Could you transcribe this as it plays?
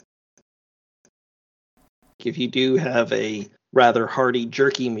If you do have a rather hearty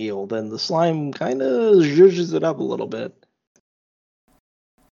jerky meal, then the slime kind of zhuzhes it up a little bit.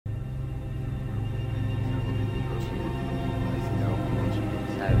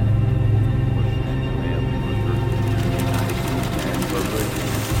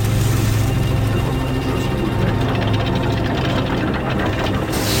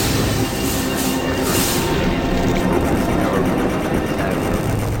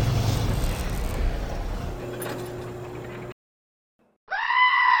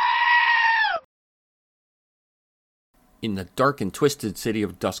 In the dark and twisted city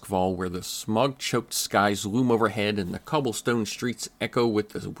of Duskfall, where the smog-choked skies loom overhead and the cobblestone streets echo with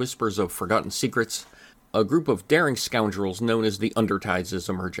the whispers of forgotten secrets, a group of daring scoundrels known as the Undertides is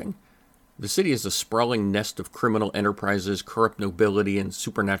emerging. The city is a sprawling nest of criminal enterprises, corrupt nobility, and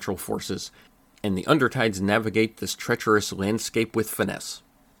supernatural forces, and the Undertides navigate this treacherous landscape with finesse.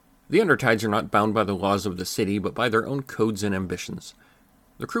 The Undertides are not bound by the laws of the city, but by their own codes and ambitions.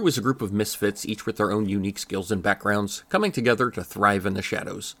 The crew is a group of misfits, each with their own unique skills and backgrounds, coming together to thrive in the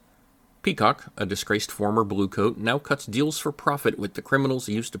shadows. Peacock, a disgraced former bluecoat, now cuts deals for profit with the criminals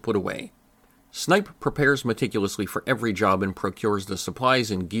he used to put away. Snipe prepares meticulously for every job and procures the supplies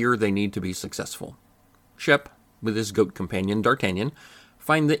and gear they need to be successful. Shep, with his goat companion D'Artagnan,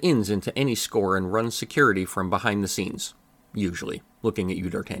 find the ins into any score and run security from behind the scenes, usually, looking at you,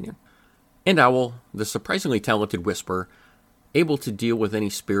 D'Artagnan. And Owl, the surprisingly talented whisperer, able to deal with any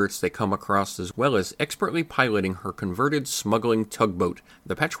spirits they come across, as well as expertly piloting her converted smuggling tugboat,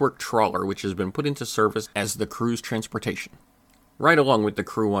 the Patchwork Trawler, which has been put into service as the crew's transportation. Right along with the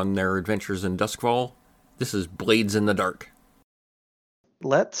crew on their adventures in Duskfall, this is Blades in the Dark.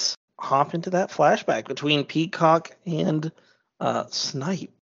 Let's hop into that flashback between Peacock and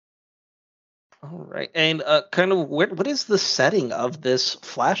Snipe. All right, and kind of what is the setting of this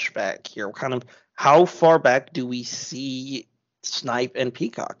flashback here? Kind of how far back do we see Snipe and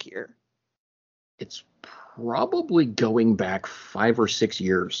Peacock here? It's probably going back 5 or 6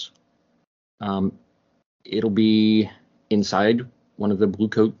 years. It'll be inside one of the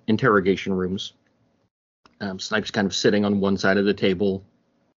Bluecoat interrogation rooms. Snipe's kind of sitting on one side of the table,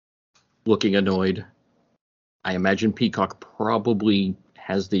 looking annoyed. I imagine Peacock probably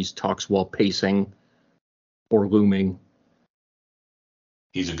has these talks while pacing or looming.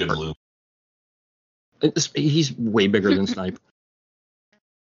 He's a good loom. He's way bigger than Snipe.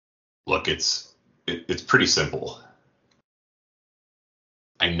 Look, it's pretty simple.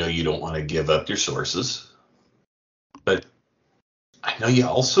 I know you don't want to give up your sources, but I know you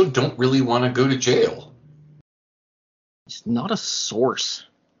also don't really want to go to jail. He's not a source.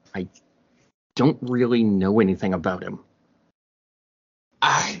 I don't really know anything about him.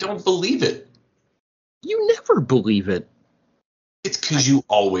 I don't believe it. You never believe it. It's because you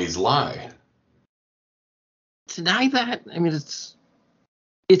always lie. Deny that? I mean,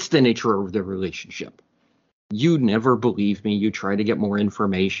 it's the nature of the relationship. You never believe me. You try to get more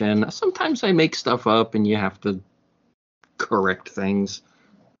information. Sometimes I make stuff up and you have to correct things.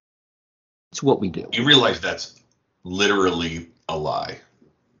 It's what we do. You realize that's literally a lie.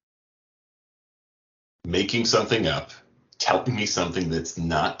 Making something up, telling me something that's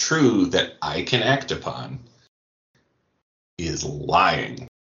not true that I can act upon is lying.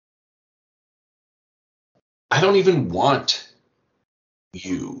 I don't even want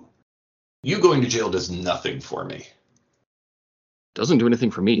you. You going to jail does nothing for me. Doesn't do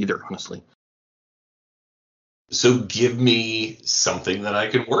anything for me either, honestly. So give me something that I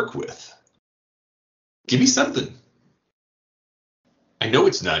can work with. Give me something. I know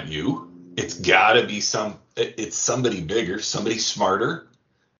it's not you. It's gotta be it's somebody bigger, somebody smarter,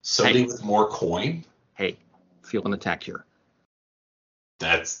 somebody with more coin. Hey, feel an attack here.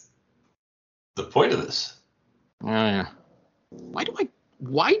 That's the point of this. Yeah.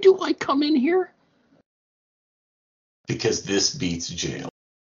 Why do I come in here? Because this beats jail.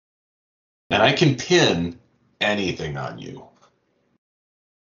 And I can pin anything on you.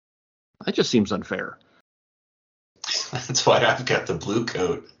 That just seems unfair. That's why I've got the blue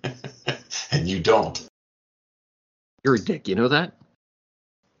coat and you don't. You're a dick, you know that?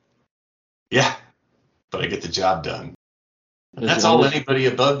 Yeah, but I get the job done. And that's all anybody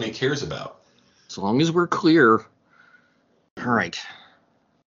above me cares about. As long as we're clear. All right.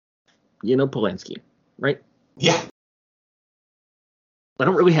 You know Polanski, right? Yeah. I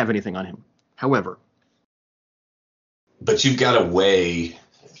don't really have anything on him. However. But you've got a way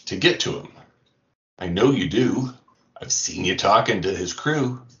to get to him. I know you do. I've seen you talking to his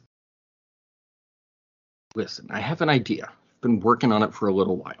crew. Listen, I have an idea. I've been working on it for a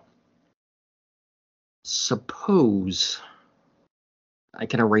little while. Suppose I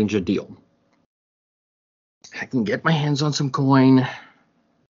can arrange a deal. I can get my hands on some coin. A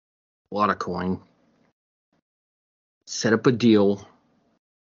lot of coin. Set up a deal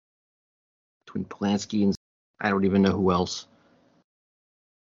between Polanski and I don't even know who else.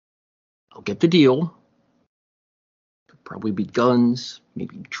 I'll get the deal. Could probably be guns,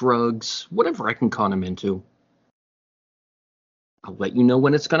 maybe drugs, whatever I can con him into. I'll let you know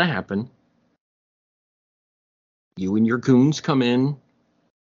when it's going to happen. You and your goons come in,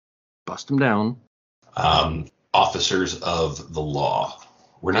 bust them down. Officers of the law.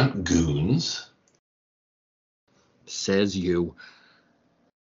 We're not goons. Says you.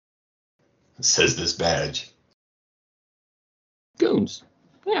 Says this badge. Goons.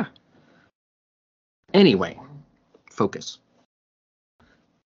 Yeah. Anyway, focus.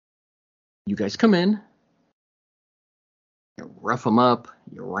 You guys come in. You rough them up.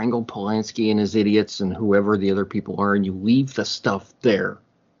 You wrangle Polanski and his idiots and whoever the other people are, and you leave the stuff there.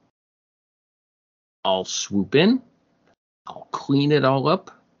 I'll swoop in. I'll clean it all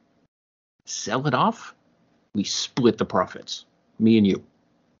up. Sell it off. We split the profits. Me and you.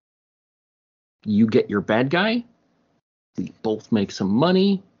 You get your bad guy. We both make some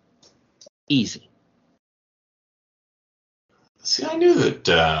money. Easy. See, I knew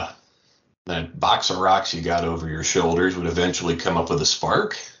that that box of rocks you got over your shoulders would eventually come up with a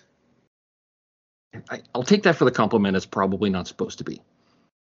spark. I'll take that for the compliment. It's probably not supposed to be.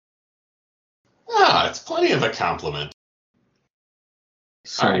 It's plenty of a compliment.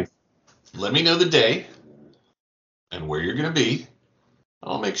 So, all right. Let me know the day and where you're going to be.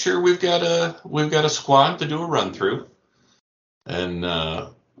 I'll make sure we've got a squad to do a run through, and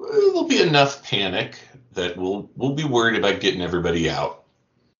there'll be enough panic that we'll be worried about getting everybody out.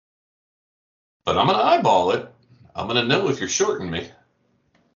 But I'm going to eyeball it. I'm going to know if you're shorting me.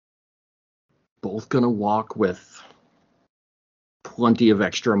 both going to walk with plenty of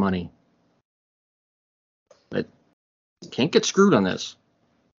extra money. But can't get screwed on this.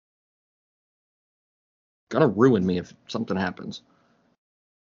 Gonna ruin me if something happens.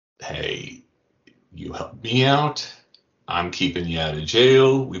 Hey, you help me out. I'm keeping you out of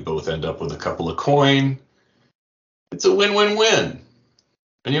jail. We both end up with a couple of coin. It's a win-win-win.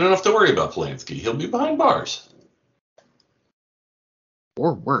 And you don't have to worry about Polanski. He'll be behind bars.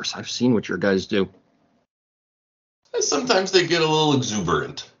 Or worse, I've seen what your guys do. And sometimes they get a little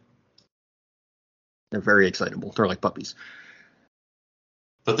exuberant. They're very excitable. They're like puppies.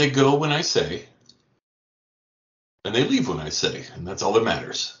 But they go when I say. And they leave when I say. And that's all that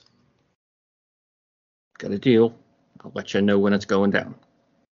matters. Got a deal. I'll let you know when it's going down.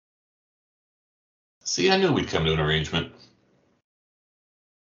 See, I knew we'd come to an arrangement.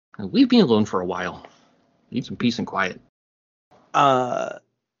 Now, leave me alone for a while. Need some peace and quiet. I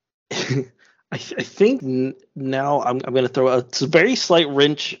think now I'm going to throw a very slight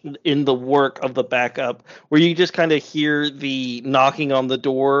wrench in the work of the backup, where you just kind of hear the knocking on the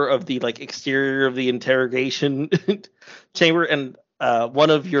door of the exterior of the interrogation chamber, and one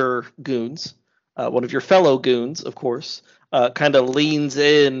of your goons, one of your fellow goons, of course, kind of leans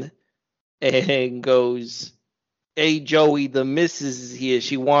in and goes, "Hey, Joey, the missus is here.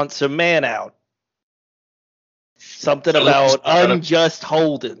 She wants her man out." Something about unjust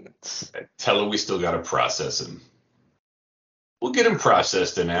holdings. Tell her we still got to process him. We'll get him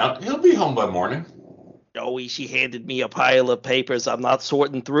processed and out. He'll be home by morning. Joey, she handed me a pile of papers. I'm not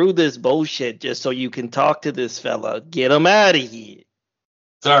sorting through this bullshit just so you can talk to this fella. Get him out of here.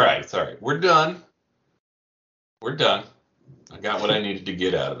 It's all right. It's all right. We're done. We're done. I got what I needed to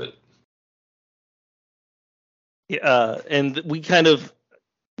get out of it. Yeah, and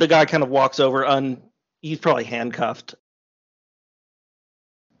the guy kind of walks over. He's probably handcuffed.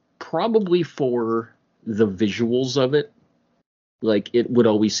 Probably for the visuals of it. It would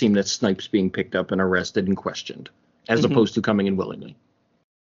always seem that Snipe's being picked up and arrested and questioned, as opposed to coming in willingly.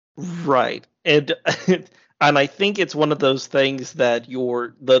 Right. And and I think it's one of those things that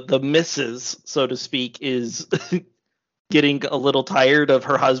the missus, so to speak, is getting a little tired of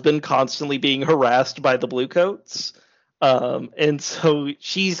her husband constantly being harassed by the Bluecoats. And so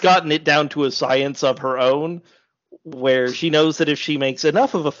she's gotten it down to a science of her own, where she knows that if she makes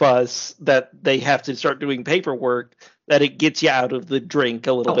enough of a fuss that they have to start doing paperwork, that it gets you out of the drink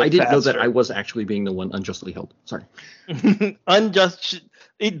a little bit faster. I didn't know that I was actually being the one unjustly held. Sorry. The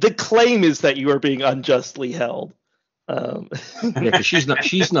claim is that you are being unjustly held. Yeah, because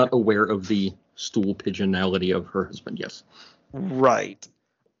she's not aware of the stool pigeonality of her husband. Yes. Right.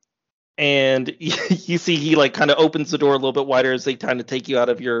 And you see he kind of opens the door a little bit wider as they kind of take you out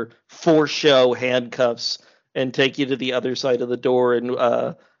of your for-show handcuffs and take you to the other side of the door.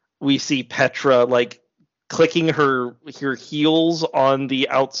 And we see Petra clicking her heels on the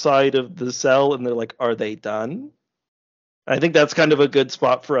outside of the cell, and they're like, "Are they done?" I think that's kind of a good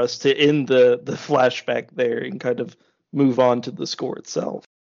spot for us to end the flashback there and kind of move on to the score itself.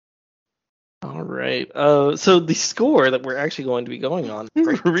 All right. So the score that we're actually going to be going on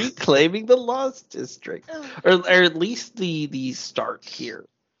for reclaiming the Lost District, or at least the start here.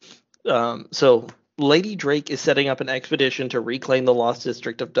 So Lady Drake is setting up an expedition to reclaim the Lost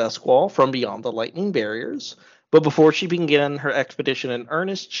District of Duskwall from beyond the lightning barriers. But before she begins her expedition in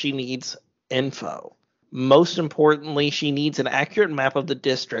earnest, she needs info. Most importantly, she needs an accurate map of the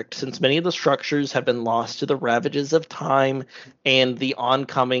district, since many of the structures have been lost to the ravages of time and the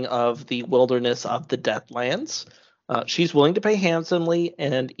oncoming of the wilderness of the Deathlands. She's willing to pay handsomely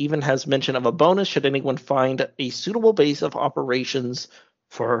and even has mention of a bonus should anyone find a suitable base of operations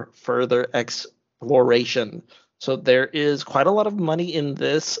for further exploration. So there is quite a lot of money in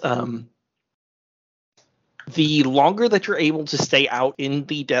this. The longer that you're able to stay out in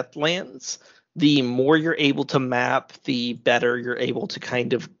the Deathlands, the more you're able to map, the better you're able to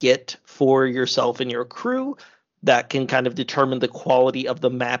kind of get for yourself and your crew. That can kind of determine the quality of the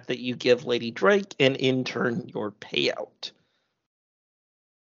map that you give Lady Drake, and in turn, your payout.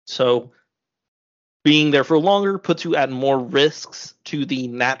 So being there for longer puts you at more risks to the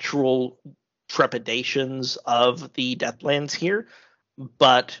natural trepidations of the Deathlands here,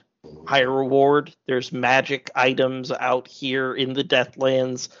 but higher reward. There's magic items out here in the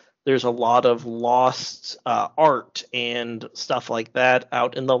Deathlands. There's a lot of lost art and stuff like that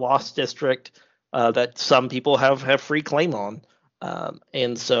out in the Lost District that some people have free claim on.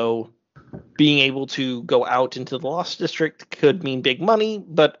 And so being able to go out into the Lost District could mean big money,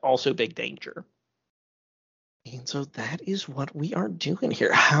 but also big danger. And so that is what we are doing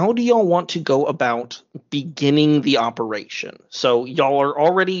here. How do y'all want to go about beginning the operation? So y'all are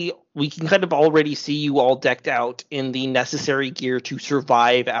already, we can kind of already see you all decked out in the necessary gear to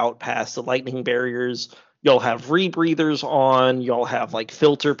survive out past the lightning barriers. Y'all have rebreathers on. Y'all have like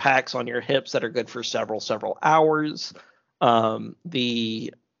filter packs on your hips that are good for several hours. If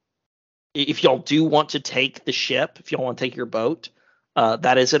y'all do want to take the ship, if y'all want to take your boat,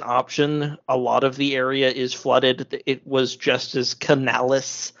 that is an option. A lot of the area is flooded. It was just as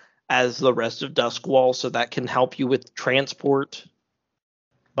canalless as the rest of Duskwall, so that can help you with transport.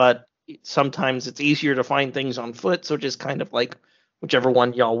 But sometimes it's easier to find things on foot, so just kind of like whichever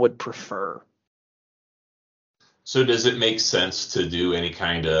one y'all would prefer. So does it make sense to do any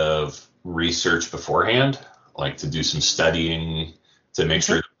kind of research beforehand? Like to do some studying to make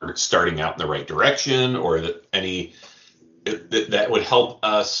sure that we're starting out in the right direction, or that that would help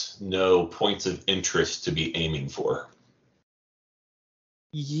us know points of interest to be aiming for?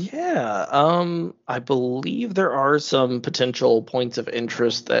 Yeah, I believe there are some potential points of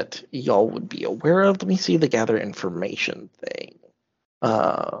interest that y'all would be aware of. Let me see the gather information thing.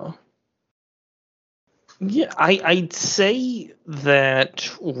 Yeah, I'd say that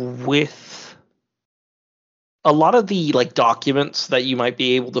with a lot of the like documents that you might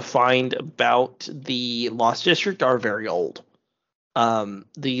be able to find about the Lost District are very old.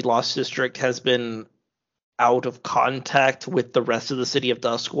 The Lost District has been out of contact with the rest of the city of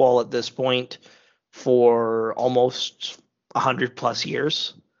Duskwall at this point for almost 100+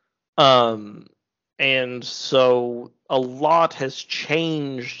 years. And so a lot has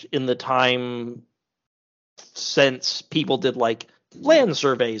changed in the time since people did like land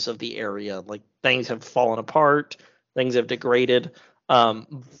surveys of the area. Like things have fallen apart, things have degraded,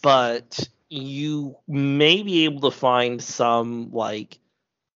 but you may be able to find some like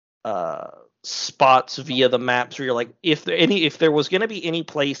spots via the maps where you're like, if there was going to be any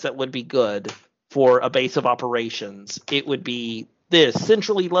place that would be good for a base of operations, it would be this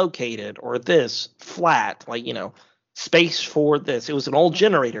centrally located, or this flat, like, space for this. It was an old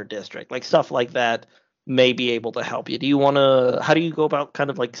generator district, like stuff like that may be able to help you. How do you go about kind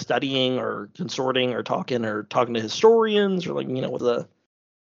of like studying or consorting or talking to historians, or like, with the...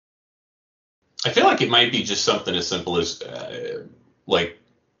 I feel like it might be just something as simple as like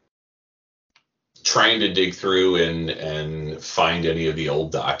trying to dig through and find any of the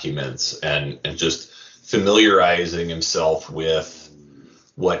old documents and just familiarizing himself with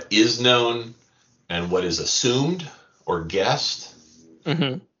what is known and what is assumed or guessed.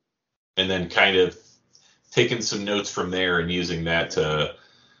 Mm-hmm. And then kind of taking some notes from there and using that to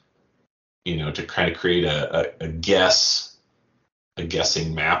kind of create a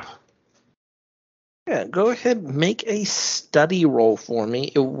guessing map. Yeah, go ahead, make a study roll for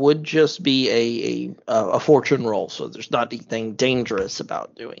me. It would just be a fortune roll, so there's not anything dangerous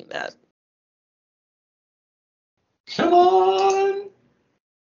about doing that. Come on!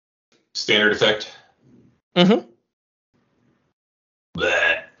 Standard effect. Mm-hmm.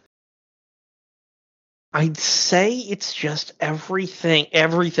 Bleh. I'd say it's just everything.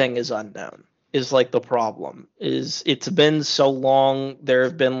 Everything is unknown. Is like the problem. Is it's been so long. There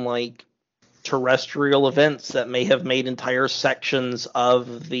have been like terrestrial events that may have made entire sections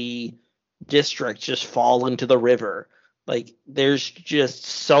of the district just fall into the river. Like there's just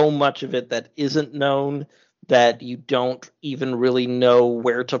so much of it that isn't known that you don't even really know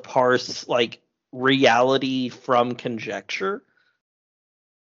where to parse like reality from conjecture.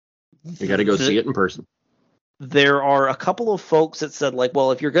 You got to go see it in person. There are a couple of folks that said like,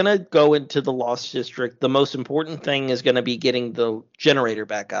 well, if you're going to go into the Lost District, the most important thing is going to be getting the generator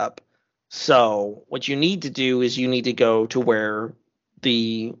back up. So what you need to do is you need to go to where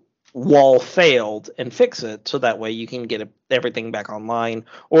the wall failed and fix it, so that way you can get everything back online,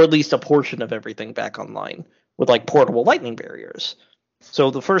 or at least a portion of everything back online with like portable lightning barriers.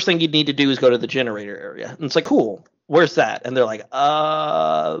 So the first thing you need to do is go to the generator area. And it's like, cool, where's that? And they're like,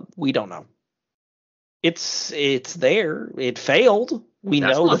 we don't know. It's there. It failed. We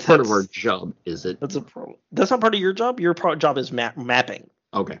That's know not that part of our job, is it? That's not part of your job. Your job is mapping.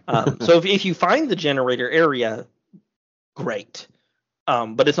 Okay. So if you find the generator area, great.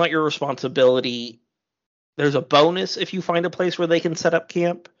 But it's not your responsibility. There's a bonus if you find a place where they can set up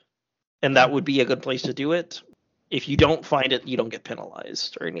camp, and that would be a good place to do it. If you don't find it, you don't get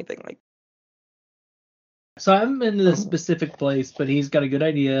penalized or anything like that. So I haven't been to this specific place, but he's got a good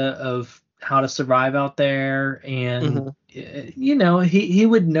idea of how to survive out there, and you know, he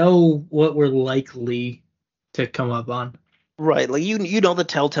would know what we're likely to come up on. Right, like you know the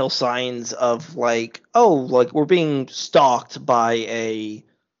telltale signs of like, oh, like we're being stalked by a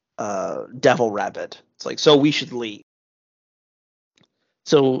devil rabbit. It's like, so we should leave.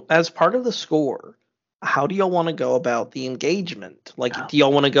 So as part of the score, how do y'all want to go about the engagement? Like, do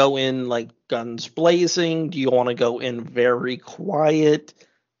y'all want to go in like guns blazing? Do you want to go in very quiet?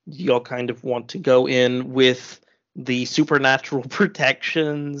 Do y'all kind of want to go in with the supernatural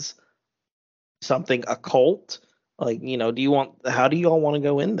protections, something occult? Like, you know, how do y'all want to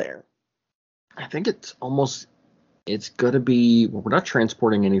go in there? I think it's got to be, well, we're not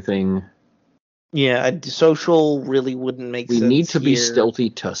transporting anything. Yeah, social really wouldn't make sense. We need to be here. stealthy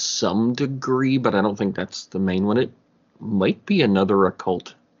to some degree, but I don't think that's the main one. It might be another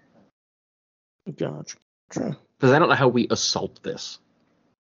occult. Gotcha. Because I don't know how we assault this.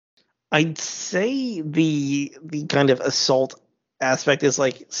 I'd say the kind of assault aspect is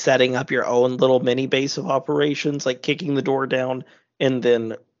like setting up your own little mini base of operations, like kicking the door down and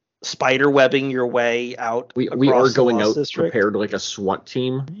then spider webbing your way out. We are going out district. prepared like a SWAT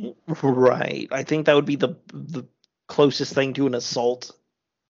team. Right. I think that would be the closest thing to an assault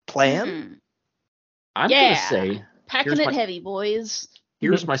plan. Mm-hmm. I'm gonna say packing it heavy, boys.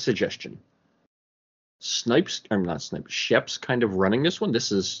 Here's my suggestion. Shep's kind of running this one.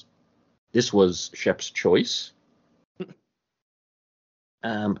 This was Shep's choice.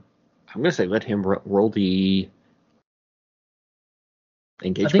 I'm gonna say let him roll the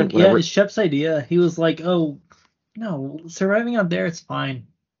engagement. I think it's Shep's idea. He was like, "Oh, no, surviving out there, it's fine.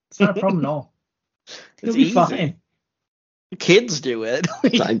 It's not a problem at all. It'll be fine." Kids do it.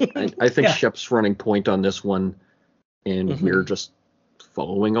 I think Shep's running point on this one, and we're just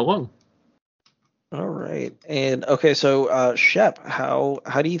following along. All right. And okay, so Shep, how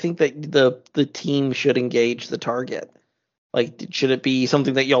do you think that the team should engage the target? Like, should it be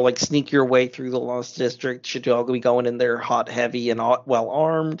something that y'all like sneak your way through the Lost District? Should y'all be going in there hot, heavy, and well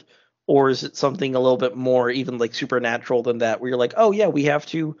armed? Or is it something a little bit more even like supernatural than that, where you're like, oh yeah, we have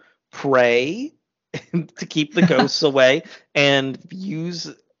to pray to keep the ghosts away and use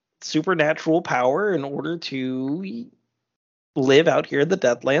supernatural power in order to live out here in the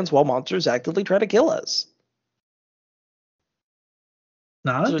Deathlands while monsters actively try to kill us?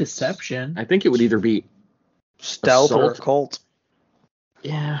 Not a deception. I think it would either be stealth or occult.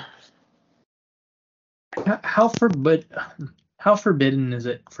 Yeah. How forbidden is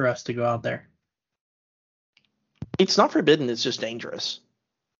it for us to go out there? It's not forbidden, it's just dangerous.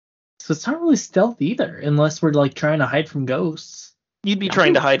 So it's not really stealth either, unless we're like trying to hide from ghosts. You'd be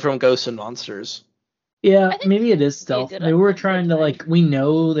trying to hide from ghosts and monsters. Yeah, maybe it is stealth. Maybe we're trying to like, we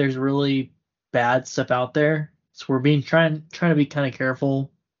know there's really bad stuff out there, so we're trying to be kind of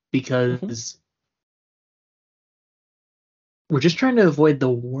careful because we're just trying to avoid the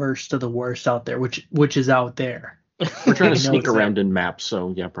worst of the worst out there, which is out there. We're trying to sneak around in maps,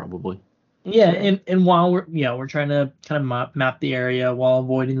 so yeah, probably. Yeah, and while we're trying to kind of map the area while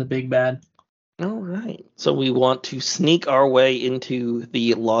avoiding the big bad. All right. So we want to sneak our way into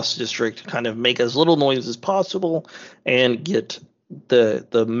the Lost District, kind of make as little noise as possible, and get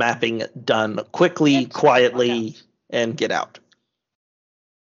the mapping done quickly, Yep. quietly, and get out.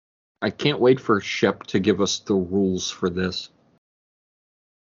 I can't wait for Shep to give us the rules for this.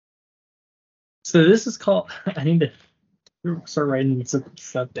 So this is called. I need to start writing some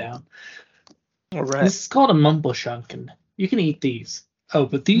stuff down. All right. This is called a mumbleshunken. You can eat these. Oh,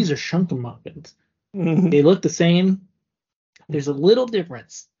 but these are shunkenmunkins. They look the same. There's a little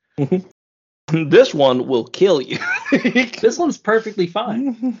difference. This one will kill you. This one's perfectly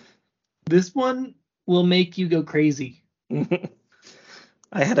fine. This one will make you go crazy.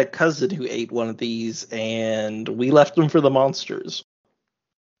 I had a cousin who ate one of these, and we left them for the monsters.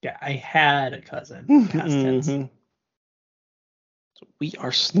 Yeah, I had a cousin. Past tense. Mhm. So we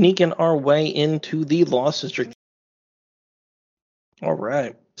are sneaking our way into the Lost District. All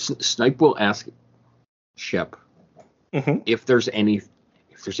right. Snipe will ask Shep Mhm. if there's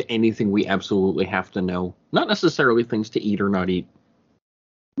anything we absolutely have to know. Not necessarily things to eat or not eat.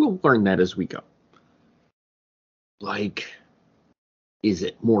 We'll learn that as we go. Like, is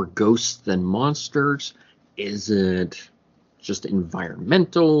it more ghosts than monsters? Is it just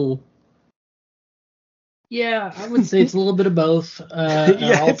environmental? Yeah, I would say it's a little bit of both.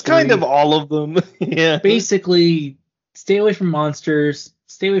 Yeah, all it's kind three. of all of them. Yeah. Basically, stay away from monsters,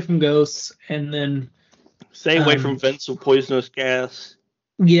 stay away from ghosts, and then Stay away from vents of poisonous gas.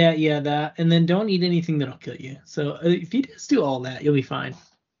 yeah, that, and then don't eat anything that'll kill you. So if you just do all that, you'll be fine.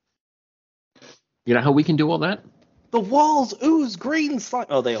 You know how we can do all that? The walls ooze green slime.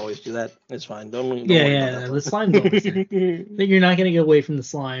 Oh, they always do that. It's fine. Don't worry Yeah, about that. the slime's always there. Then you're not gonna get away from the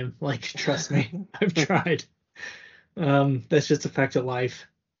slime. Like, trust me, I've tried. That's just a fact of life,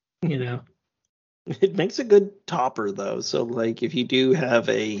 you know. It makes a good topper, though. So, like, if you do have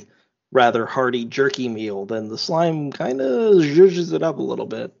a rather hearty jerky meal, then the slime kind of zhuzhes it up a little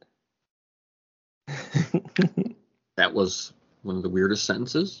bit. That was one of the weirdest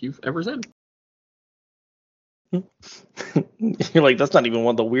sentences you've ever said. You're like, that's not even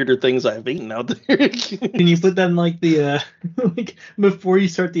one of the weirder things I've eaten out there. Can you put that in like the like before you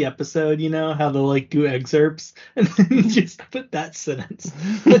start the episode, you know, how they'll like do excerpts and then just put that sentence.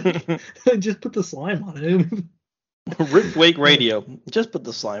 Just put the slime on it. Rick Wake Radio. Just put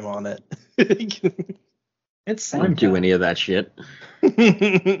the slime on it. It's I slime. don't do time. any of that shit.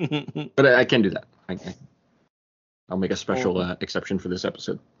 But I can do that. I'll make a special exception for this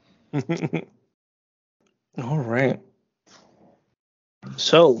episode. All right.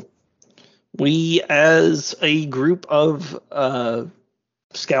 So, we as a group of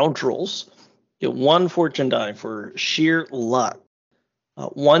scoundrels get one fortune die for sheer luck.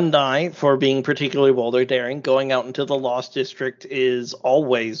 One die for being particularly bold or daring. Going out into the Lost District is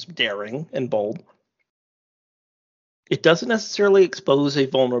always daring and bold. It doesn't necessarily expose a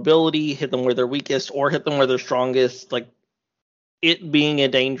vulnerability, hit them where they're weakest, or hit them where they're strongest. Like, it being a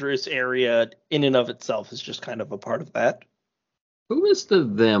dangerous area in and of itself is just kind of a part of that. Who is the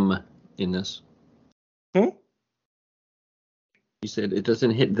them in this? Hmm? You said it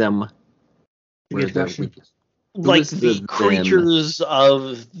doesn't hit them. Where Good they're question. weakest. Who Like is the them? creatures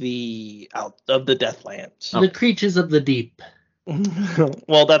of the Deathlands. The creatures of the deep.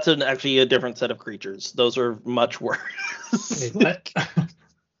 Well, that's actually a different set of creatures. Those are much worse. Wait, what? The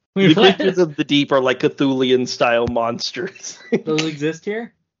Wait, what? creatures of the deep are like Cthulian style monsters. Those exist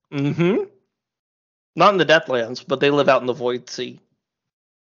here? Mm-hmm. Not in the Deathlands, but they live out in the Void Sea.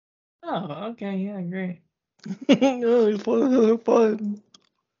 Oh, okay, yeah, great. Oh, fun.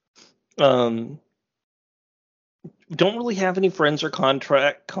 Don't really have any friends or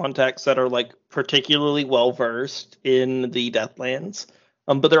contacts that are like particularly well versed in the Deathlands.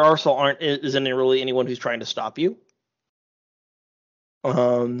 But there also isn't really anyone who's trying to stop you.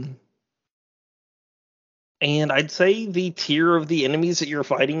 And I'd say the tier of the enemies that you're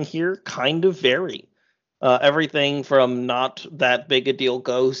fighting here kind of vary. Everything from not that big a deal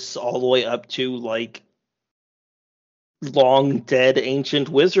ghosts all the way up to like long dead ancient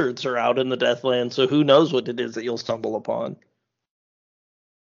wizards are out in the Deathlands, so who knows what it is that you'll stumble upon.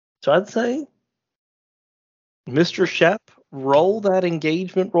 So I'd say, Mr. Shep, roll that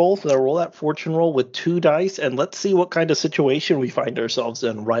engagement roll, so roll that fortune roll with 2 dice, and let's see what kind of situation we find ourselves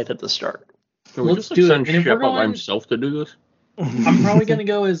in right at the start. Can we Let's just do it. send And if Shep we're up by going- himself to do this? I'm probably gonna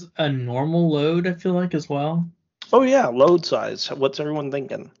go as a normal load, I feel like, as well. Oh yeah, load size. What's everyone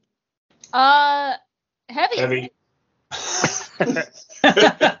thinking? Heavy.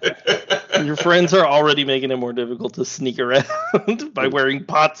 Your friends are already making it more difficult to sneak around by wearing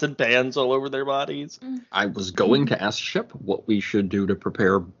pots and pans all over their bodies. I was going to ask Shep what we should do to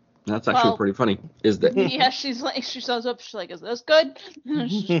prepare. That's actually Well- pretty funny. Is that Yeah, she's like, she shows up, she's like, is this good?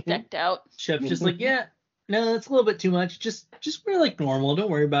 She's decked out. Shep's just like, yeah, no, that's a little bit too much. Just wear like normal. Don't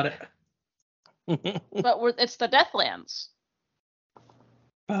worry about it. But it's the Deathlands.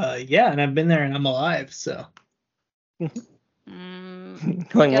 Yeah, and I've been there and I'm alive, so. Like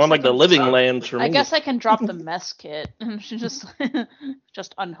guess more I like the can- living lands for me. I guess I can drop the mess kit and she just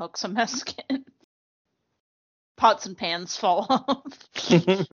unhooks a mess kit. Pots and pans fall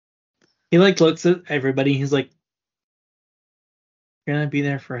off. He like looks at everybody. He's like, "You're gonna be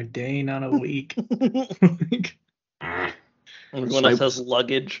there for a day, not a week." Like, Everyone else has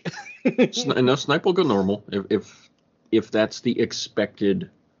luggage. No, Snipe will go normal if that's the expected.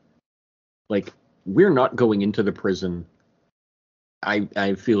 Like, we're not going into the prison.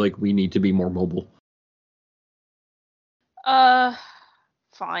 I feel like we need to be more mobile.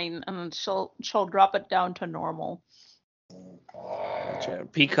 Fine, and then she'll drop it down to normal.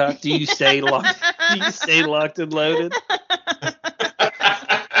 Peacock, do you stay locked? Do you stay locked and loaded?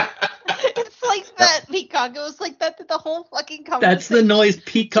 It's like that, Peacock. It was like that the whole fucking conversation. that's the noise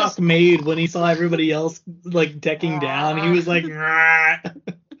Peacock made when he saw everybody else like decking down. He was like, "Rah."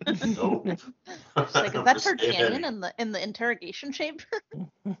 Nope. It's like, is that Tartanian in the interrogation chamber?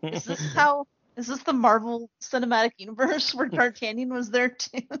 Is this the Marvel Cinematic Universe where Tartanian was there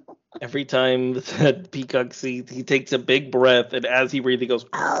too? Every time that Peacock sees, he takes a big breath, and as he breathes, he goes.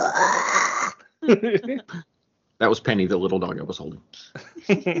 That was Penny, the little dog I was holding.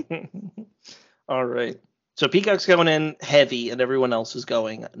 All right. So Peacock's going in heavy, and everyone else is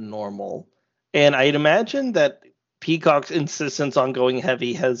going normal. And I'd imagine that Peacock's insistence on going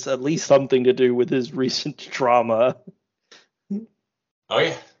heavy has at least something to do with his recent trauma. Oh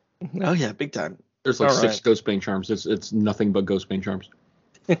yeah. Oh yeah, big time. There's like All 6 right. Ghostbane charms. It's nothing but Ghostbane charms.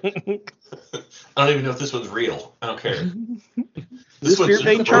 I don't even know if this one's real. I don't care. This This one's Spirit just a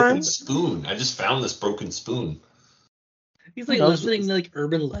Bait broken charm? spoon. I just found this broken spoon. He's like Those- listening to like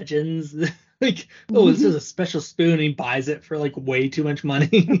urban legends. Like, oh, this is a special spoon. And he buys it for like way too much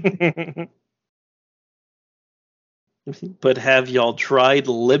money. But have y'all tried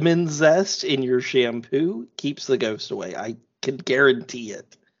lemon zest in your shampoo? Keeps the ghost away. I can guarantee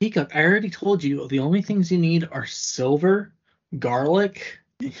it. Peacock, I already told you the only things you need are silver, garlic.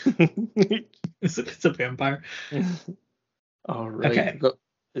 It's a vampire. All right. Okay.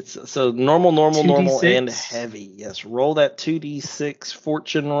 It's so normal, 2d6. and heavy. Yes. Roll that 2d6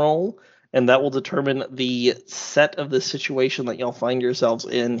 fortune roll, and that will determine the set of the situation that y'all find yourselves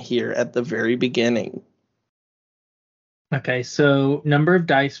in here at the very beginning. Okay, so number of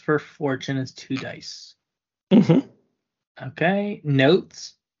dice for fortune is 2 dice. Mhm. Okay,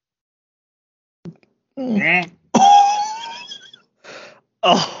 notes.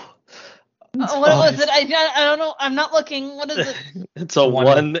 Oh. What was it? I don't know. I'm not looking. What is it? It's a 1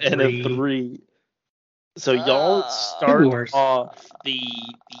 1 and and a 3. 3. So y'all Ooh, start worse. off the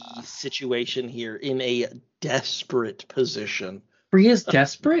situation here in a desperate position. 3 is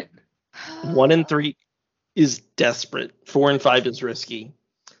desperate? 1 and 3 is desperate. 4 and 5 is risky.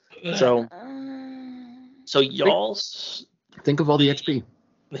 So y'all Think of all the XP.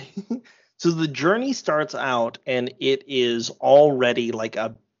 so the journey starts out and it is already like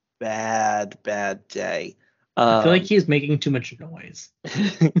a bad day. I feel like he's making too much noise.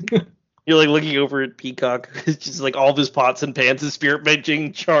 You're like looking over at Peacock. It's just like all of his pots and pans and spirit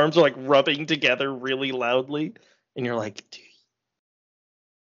benching charms are like rubbing together really loudly, and you're like, dude.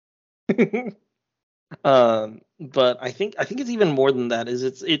 But I think it's even more than that.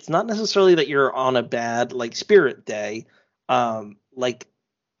 It's not necessarily that you're on a bad like spirit day. Like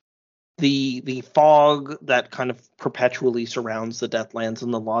the fog that kind of perpetually surrounds the Deathlands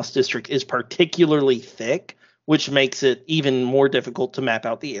and the Lost District is particularly thick, which makes it even more difficult to map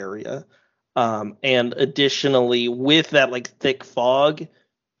out the area. And additionally, with that like thick fog,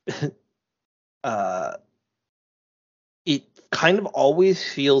 it kind of always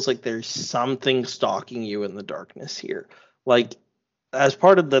feels like there's something stalking you in the darkness here. Like as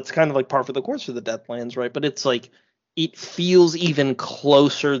part of that's kind of like par for the course for the Deathlands, right? But it's like it feels even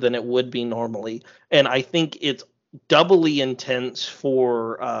closer than it would be normally, and I think it's doubly intense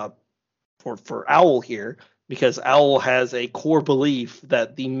for Owl here because Owl has a core belief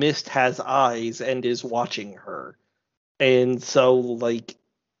that the mist has eyes and is watching her, and so like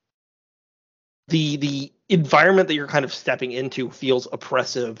the environment that you're kind of stepping into feels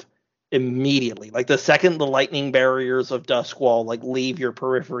oppressive immediately. Like the second the lightning barriers of Duskwall like leave your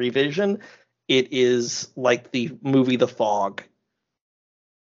periphery vision, it is like the movie The Fog.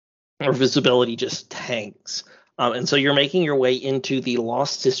 Or visibility just tanks. And so you're making your way into the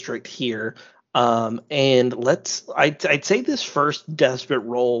Lost District here. And I'd say this first desperate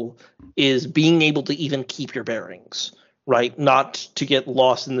roll is being able to even keep your bearings, right? Not to get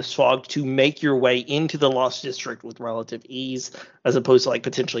lost in this fog, to make your way into the Lost District with relative ease, as opposed to like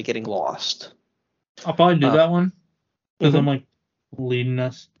potentially getting lost. I'll probably do that one because I'm like leading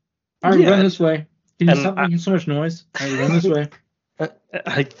us. All right, run this way. Can you stop making so much noise? All right, run this way.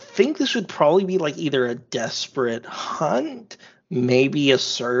 I think this would probably be like either a desperate hunt, maybe a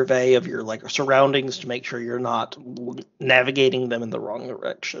survey of your like surroundings to make sure you're not navigating them in the wrong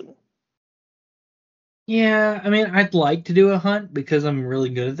direction. Yeah, I mean, I'd like to do a hunt because I'm really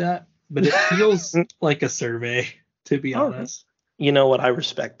good at that, but it feels like a survey, to be honest. You know what? I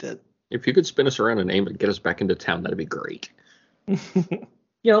respect it. If you could spin us around and aim and get us back into town, that'd be great.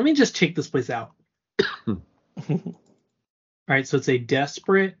 Yeah, let me just check this place out. All right, so it's a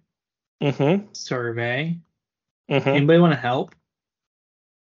desperate survey. Anybody want to help?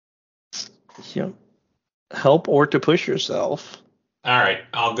 Yeah. Help or to push yourself. All right,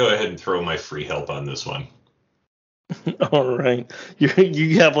 I'll go ahead and throw my free help on this one. All right,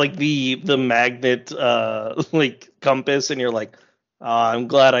 you have like the magnet like compass, and you're like, I'm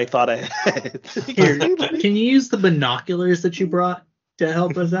glad I thought I had. Here, can you use the binoculars that you brought to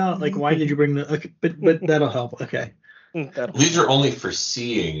help us out? Like, why did you bring the? Okay, but that'll help. Okay. These are only for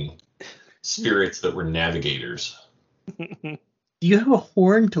seeing spirits that were navigators. Do you have a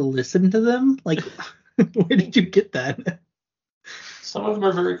horn to listen to them? Like, where did you get that? Some of them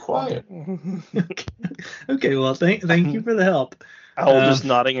are very quiet. Okay, well, thank you for the help. Owl just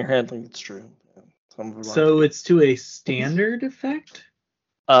nodding your head like it's true. So it's to a standard effect?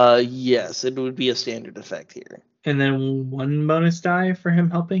 Yes, it would be a standard effect here. And then 1 bonus die for him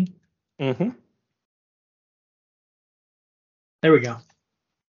helping? Mm-hmm. There we go.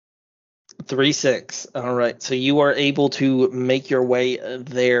 3-6. All right. So you are able to make your way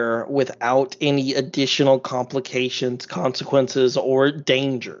there without any additional complications, consequences, or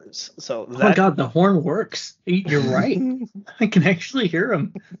dangers. So oh my god, the horn works. You're right. I can actually hear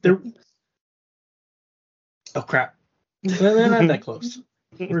them. Oh crap. Well, they're not that close.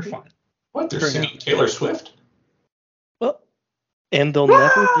 We're fine. What? They're singing Taylor Swift? Well, and they'll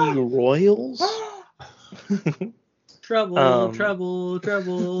never be royals. Trouble.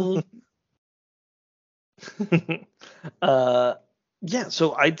 Yeah,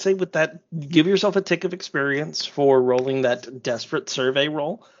 so I'd say with that, give yourself a tick of experience for rolling that desperate survey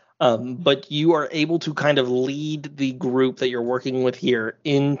roll. But you are able to kind of lead the group that you're working with here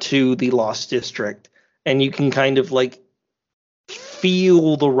into the Lost District, and you can kind of like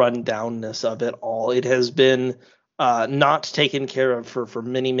feel the rundownness of it all. It has been not taken care of for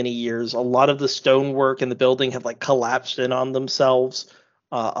many, many years. A lot of the stonework in the building have like collapsed in on themselves.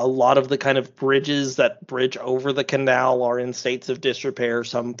 A lot of the kind of bridges that bridge over the canal are in states of disrepair,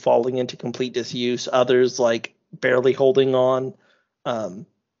 some falling into complete disuse, others like barely holding on.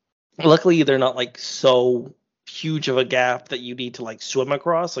 Luckily, they're not like so huge of a gap that you need to like swim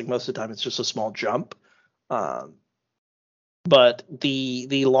across. Like most of the time, it's just a small jump. But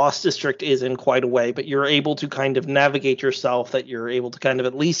the Lost District is in quite a way, but you're able to kind of navigate yourself, that you're able to kind of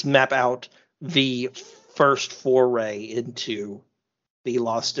at least map out the first foray into the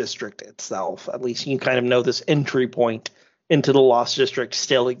Lost District itself. At least you kind of know this entry point into the Lost District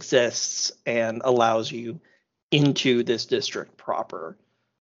still exists and allows you into this district proper.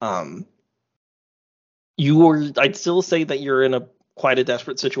 I'd still say that you're in quite a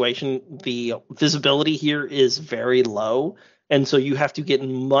desperate situation. The visibility here is very low, and so you have to get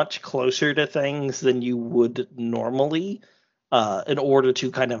much closer to things than you would normally in order to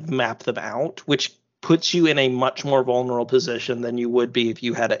kind of map them out, which puts you in a much more vulnerable position than you would be if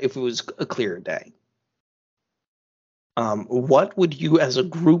it was a clear day. What would you as a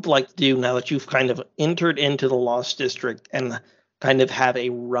group like to do now that you've kind of entered into the Lost District and kind of have a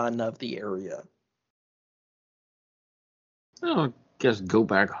run of the area? Oh, I guess go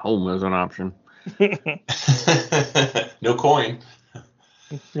back home as an option. No coin.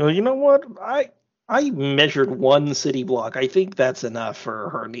 Well, you know what? I measured 1 city block. I think that's enough for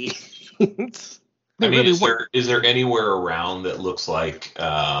her needs. I mean, is there anywhere around that looks like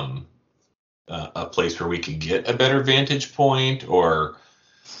a place where we could get a better vantage point, or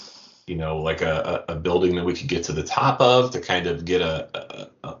like a building that we could get to the top of to kind of get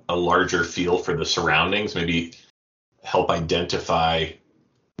a larger feel for the surroundings? Maybe help identify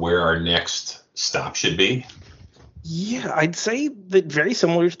where our next stop should be? Yeah, I'd say that very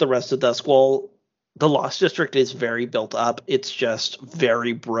similar to the rest of Duskwall, the Lost District is very built up. It's just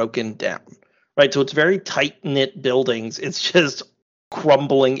very broken down. Right, so it's very tight-knit buildings. It's just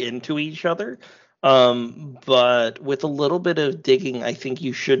crumbling into each other. But with a little bit of digging, I think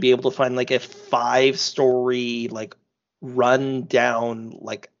you should be able to find like a 5-story, like run-down,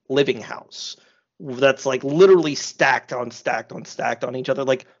 like living house that's like literally stacked on each other.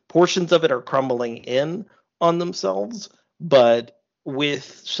 Like portions of it are crumbling in on themselves, but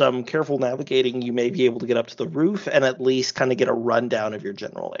with some careful navigating, you may be able to get up to the roof and at least kind of get a rundown of your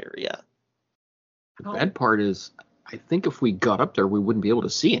general area. The bad part is, I think if we got up there, we wouldn't be able to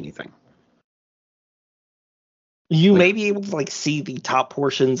see anything. You may be able to like see the top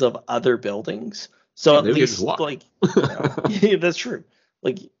portions of other buildings. So at least like yeah, that's true.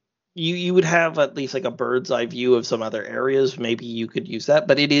 Like you would have at least like a bird's eye view of some other areas. Maybe you could use that,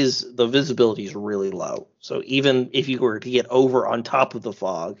 but the visibility is really low. So even if you were to get over on top of the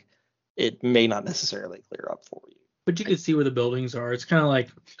fog, it may not necessarily clear up for you. But you can see where the buildings are. It's kind of like,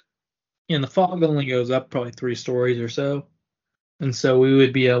 the fog only goes up probably 3 stories or so. And so we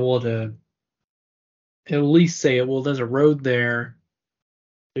would be able to at least say, well, there's a road there.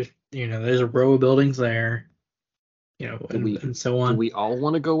 There's a row of buildings there. And so on. Do we all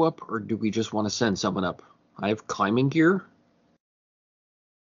want to go up, or do we just want to send someone up? I have climbing gear.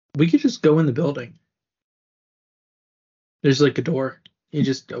 We could just go in the building. There's like a door. You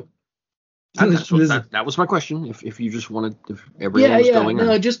just go. That was my question. If you just wanted, if everyone was going.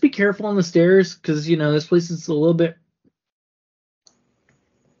 No, just be careful on the stairs, because this place is a little bit.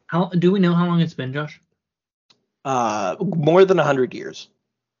 How do we know how long it's been, Josh? More than 100 years.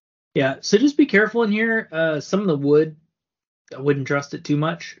 Yeah, so just be careful in here. Some of the wood, I wouldn't trust it too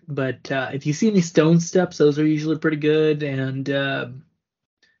much. But if you see any stone steps, those are usually pretty good, and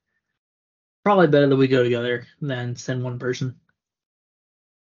probably better that we go together than send one person.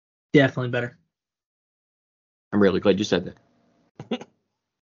 Definitely better. I'm really glad you said that.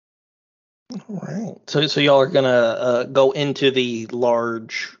 All right. So y'all are gonna go into the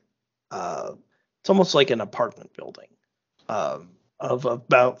large. It's almost like an apartment building of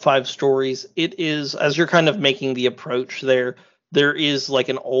about 5 stories. It is, as you're kind of making the approach there is like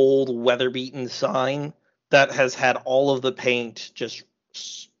an old weather-beaten sign that has had all of the paint just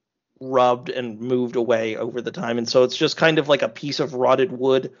rubbed and moved away over the time, and so it's just kind of like a piece of rotted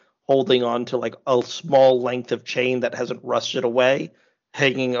wood holding on to like a small length of chain that hasn't rusted away,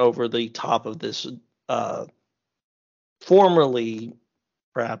 hanging over the top of this formerly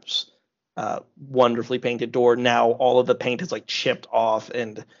perhaps wonderfully painted door. Now all of the paint is like chipped off,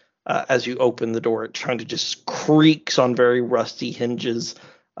 and as you open the door, it kind of just creaks on very rusty hinges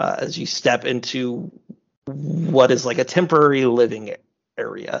as you step into what is like a temporary living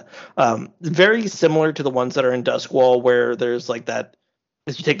area. Very similar to the ones that are in Duskwall, where there's like that,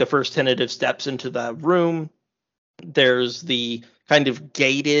 as you take the first tentative steps into the room, there's the kind of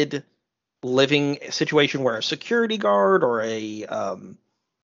gated living situation where a security guard or a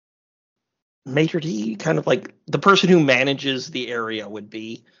maitre d', kind of like the person who manages the area, would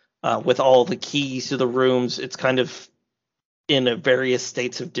be with all the keys to the rooms. It's kind of in a various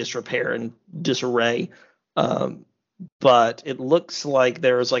states of disrepair and disarray, but it looks like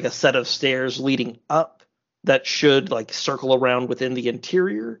there's like a set of stairs leading up that should like circle around within the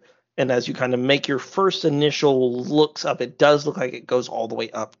interior. And as you kind of make your first initial looks up, it does look like it goes all the way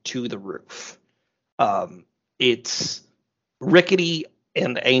up to the roof. It's rickety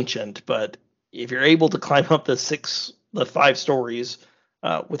and ancient, but if you're able to climb up the 5 stories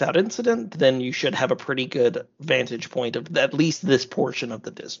without incident, then you should have a pretty good vantage point of at least this portion of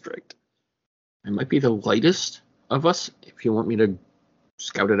the district. It might be the lightest of us, if you want me to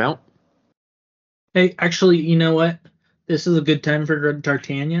scout it out. Hey, actually, you know what? This is a good time for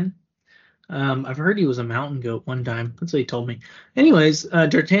D'Artagnan. I've heard he was a mountain goat one time. That's what he told me. Anyways,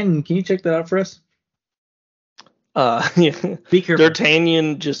 D'Artagnan, can you check that out for us? Yeah. Be careful.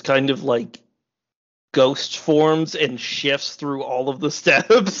 D'Artagnan just kind of like ghost forms and shifts through all of the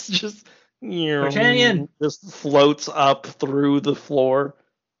steps. Just D'Artagnan just floats up through the floor.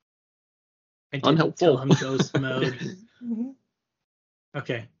 I didn't tell him ghost mode.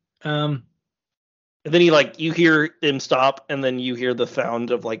 Okay. And then you hear him stop, and then you hear the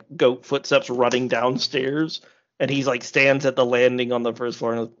sound of like goat footsteps running downstairs, and he's like stands at the landing on the first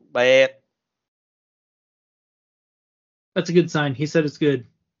floor and goes, That's a good sign. He said it's good.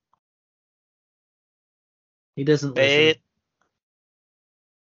 He doesn't listen.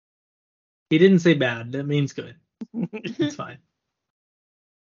 He didn't say bad. That means good. It's fine.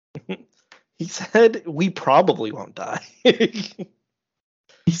 He said we probably won't die.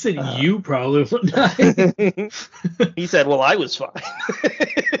 He said you probably won't die. He said, well, I was fine.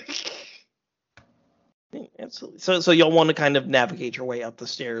 Absolutely. So you'll want to kind of navigate your way up the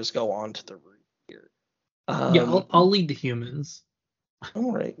stairs, go onto the roof here. Yeah, I'll lead the humans.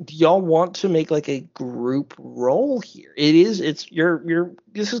 All right. Do y'all want to make like a group roll here? This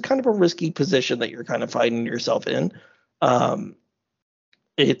is kind of a risky position that you're kind of finding yourself in.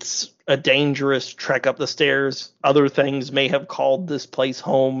 It's a dangerous trek up the stairs. Other things may have called this place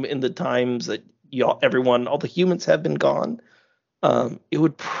home in the times that all the humans have been gone. It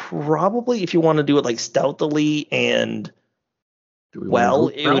would probably, if you want to do it like stealthily and it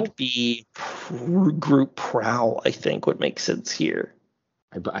would be group prowl, I think, would make sense here.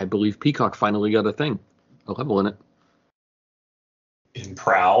 I believe Peacock finally got a level in it. In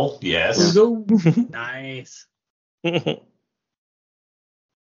prowl, yes. Nice.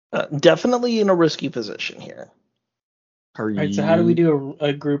 Definitely in a risky position here. All right, so how do we do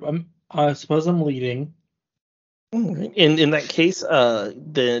a group? I suppose I'm leading. In that case,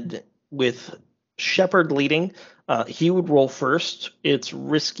 with Shepard leading, he would roll first. It's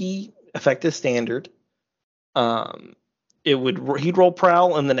risky, effective standard. He'd roll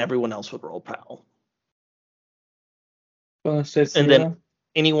prowl, and then everyone else would roll prowl. And then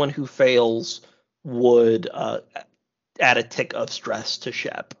anyone who fails would add a tick of stress to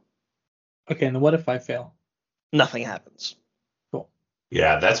Shep. Okay, and then what if I fail? Nothing happens. Cool.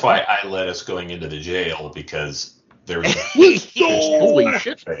 Yeah, that's why I led us going into the jail, because there was holy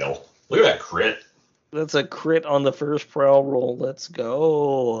shit fail. Look at that crit. That's a crit on the first prowl roll. Let's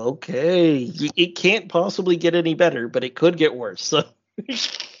go. Okay. It can't possibly get any better, but it could get worse. So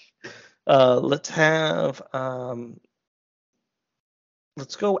let's have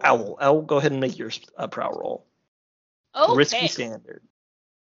let's go Owl. Owl, go ahead and make your prowl roll. Okay. Risky standard.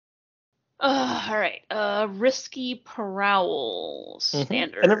 All right. Risky prowl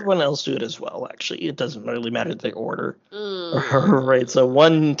standard. And everyone else do it as well, actually. It doesn't really matter the order. Ooh. All right, so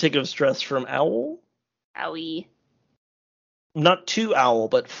 1 tick of stress from Owl. Owie. Not to Owl,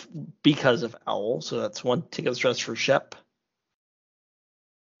 but because of Owl. So that's 1 tick of stress for Shep.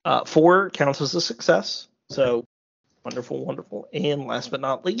 4 counts as a success. So wonderful, wonderful. And last but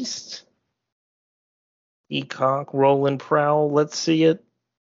not least, Peacock, roll and prowl. Let's see it.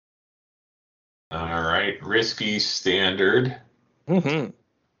 All right, risky standard. Mm-hmm.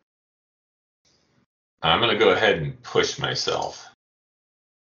 I'm going to go ahead and push myself.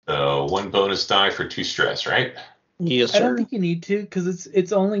 So 1 bonus die for 2 stress, right? Yes, sir. I don't think you need to, because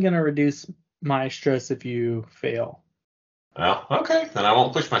it's only going to reduce my stress if you fail. Well, okay, then I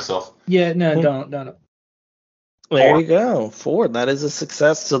won't push myself. Yeah, no, don't. There you go. 4. That is a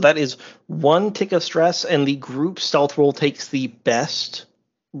success. So that is 1 tick of stress, and the group stealth roll takes the best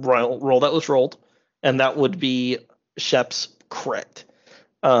roll that was rolled, and that would be Shep's crit.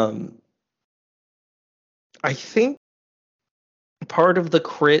 I think part of the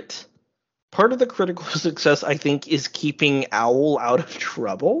critical success, I think, is keeping Owl out of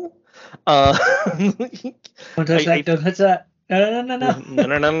trouble. Don't touch that. Don't touch that.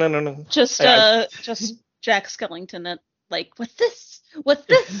 No. Just Jack Skellington like, what's this?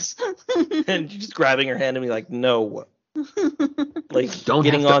 And just grabbing her hand and be like, no. Like, don't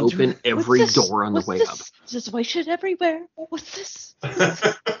getting have to on open every door on the way up. There's white shit everywhere. What's this?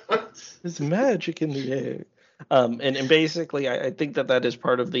 There's magic in the air. And basically, I think that is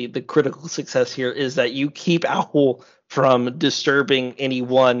part of the critical success here, is that you keep Owl from disturbing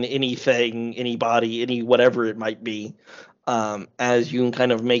anyone, anything, anybody, any whatever it might be. As you can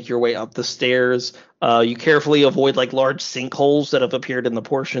kind of make your way up the stairs, you carefully avoid like large sinkholes that have appeared in the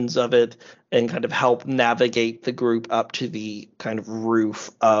portions of it, and kind of help navigate the group up to the kind of roof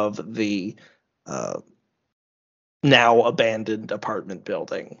of the now abandoned apartment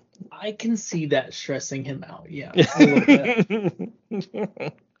building. I can see that stressing him out. Yeah. A little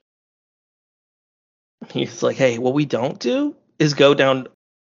bit. He's like, hey, what we don't do is go down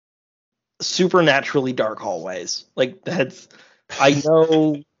supernaturally dark hallways. Like, that's, I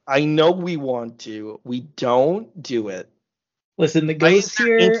know we want to. We don't do it. Listen, the ghosts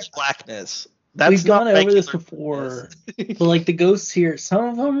here. Blackness. We've gone over this before. But like the ghosts here, some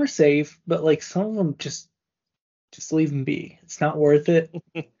of them are safe, but like some of them just leave them be. It's not worth it.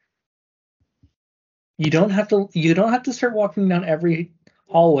 You don't have to start walking down every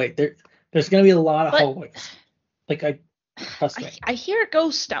hallway. There's gonna be a lot of hallways. Like trust me. I hear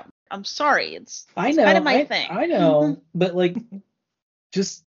ghosts down. I'm sorry. It's kind of my thing. I know, but like,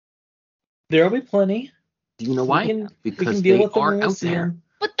 just there'll be plenty. Do you know why? Because we can deal with are out there.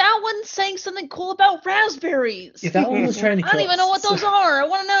 But that one's saying something cool about rathberries. If that one was trying to I don't even know what those are. I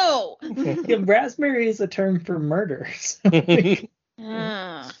want to know. Yeah, raspberry is a term for murders.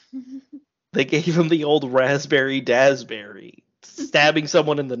 They gave him the old raspberry dasberry, stabbing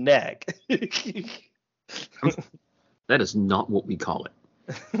someone in the neck. That is not what we call it.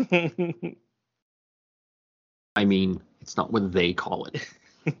 I mean, it's not what they call it.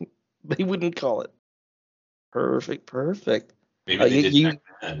 They wouldn't call it. Perfect. Maybe they did back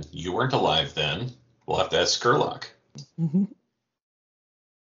then. You weren't alive then. We'll have to ask Skurlock.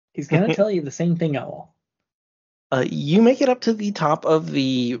 He's gonna tell you the same thing, Owl. You make it up to the top of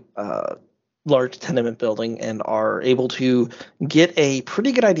the large tenement building and are able to get a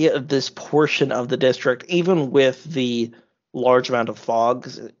pretty good idea of this portion of the district, even with the large amount of fog.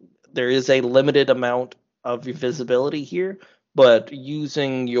 There is a limited amount of visibility here, but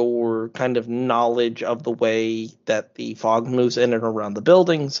using your kind of knowledge of the way that the fog moves in and around the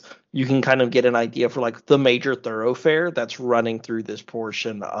buildings, you can kind of get an idea for like the major thoroughfare that's running through this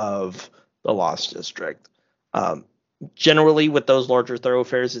portion of the Lost District. Generally, with those larger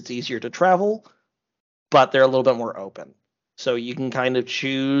thoroughfares, it's easier to travel, but they're a little bit more open. So you can kind of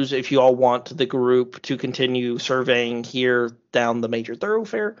choose if you all want the group to continue surveying here down the major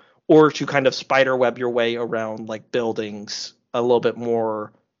thoroughfare, or to kind of spider web your way around like buildings a little bit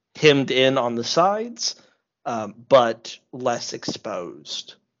more hemmed in on the sides, but less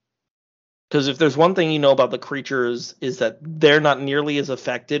exposed. Because if there's one thing you know about the creatures is that they're not nearly as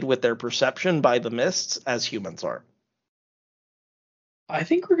affected with their perception by the mists as humans are. I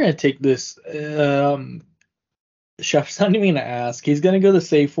think we're gonna take this. Chef's not even gonna ask. He's gonna go the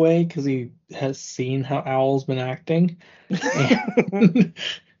safe way because he has seen how Owl's been acting. And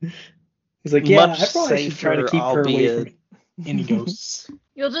he's like, yeah, Much I probably should try to keep her away from any ghosts.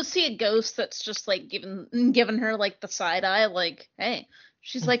 You'll just see a ghost that's just like giving her like the side eye, like, hey.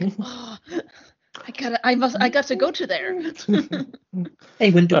 She's like, oh, I got to go to there.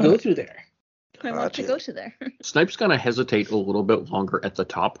 Hey, when to go to there? I want to go to there. Snipe's gonna hesitate a little bit longer at the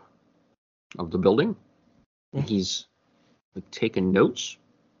top of the building. He's like, taking notes,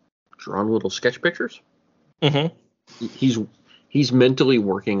 drawing little sketch pictures. Mm-hmm. He's mentally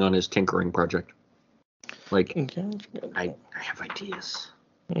working on his tinkering project. Like, I have ideas.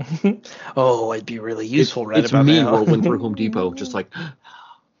 Oh, I'd be really useful right it's about me now. rolling through Home Depot, just like.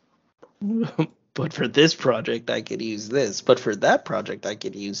 But for this project, I could use this. But for that project, I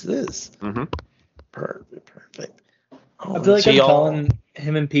could use this. Mm-hmm. Perfect. I feel like I'm telling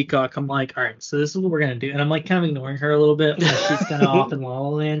him and Peacock, I'm like, all right, so this is what we're gonna do, and I'm like kind of ignoring her a little bit. Like she's kind of off in La La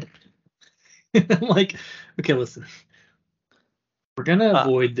Land. I'm like, okay, listen, we're gonna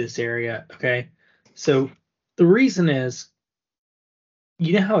avoid this area, okay? So the reason is,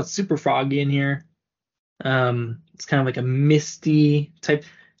 you know how it's super foggy in here. It's kind of like a misty type.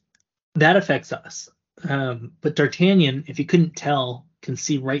 That affects us. But D'Artagnan, if you couldn't tell, can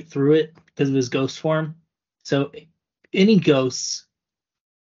see right through it because of his ghost form. So any ghosts,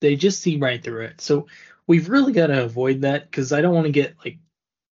 they just see right through it. So we've really got to avoid that because I don't want to get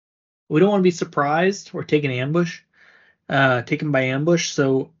we don't want to be surprised or taken by ambush.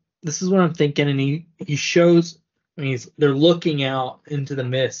 So this is what I'm thinking. And he shows, they're looking out into the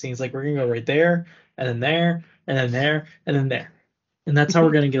mist. And he's like, we're going to go right there, and then there, and then there, and then there. And that's how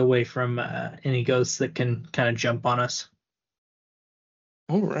we're going to get away from any ghosts that can kind of jump on us.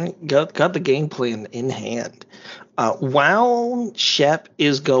 All right. Got the game plan in hand. While Shep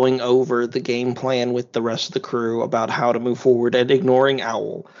is going over the game plan with the rest of the crew about how to move forward and ignoring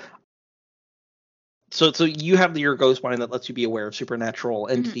Owl. So you have your ghost mind that lets you be aware of supernatural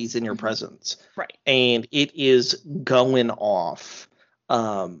entities in your presence. Right. And it is going off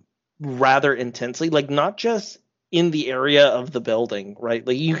rather intensely. Like, not just in the area of the building, right?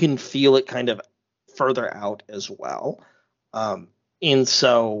 Like, you can feel it kind of further out as well. And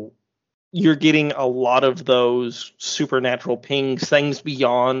so you're getting a lot of those supernatural pings, things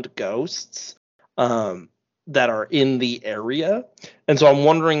beyond ghosts, that are in the area. And so I'm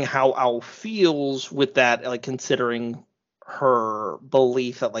wondering how Owl feels with that, like, considering her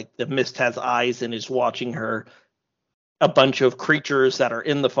belief that, like, the mist has eyes and is watching her. A bunch of creatures that are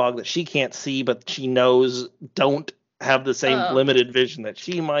in the fog that she can't see, but she knows don't have the same limited vision that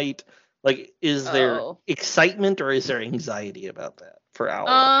she might. Like, is there excitement or is there anxiety about that for Owl?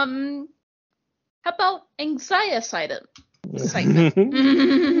 How about excitement?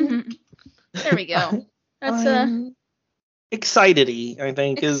 There we go. That's excitedy, I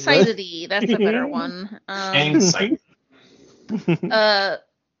think. Excitedy. That's a better one. Anxiety.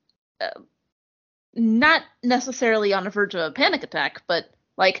 Not necessarily on the verge of a panic attack, but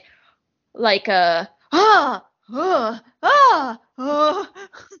like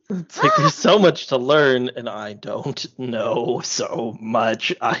It's like there's so much to learn, and I don't know so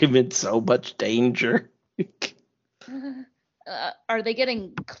much. I'm in so much danger. Are they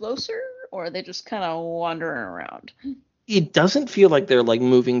getting closer, or are they just kind of wandering around? It doesn't feel like they're like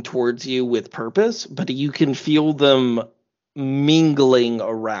moving towards you with purpose, but you can feel them mingling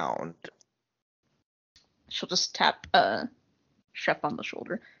around. She'll just tap Shep on the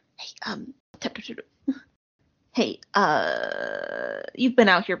shoulder. Hey, tap. Hey, you've been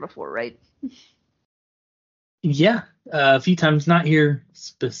out here before, right? Yeah, a few times, not here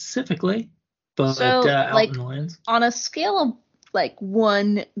specifically, but So, out like, in the lands. on a scale of like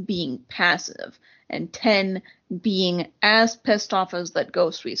 1 being passive and 10 being as pissed off as that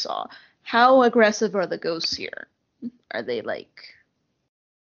ghost we saw, how aggressive are the ghosts here? Are they like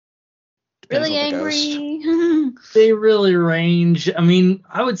Depends really on the ghost. angry? They really range. I mean,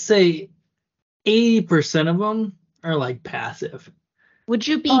 I would say 80% of them are like passive. Would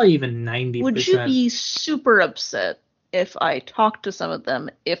you be Probably even 90%. Would you be super upset if I talked to some of them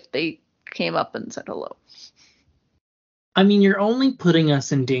if they came up and said hello? I mean, you're only putting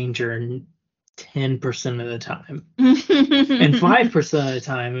us in danger 10% of the time. and And 5% of the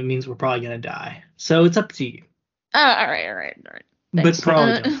time, it means we're probably going to die. So it's up to you. all right. But Thanks.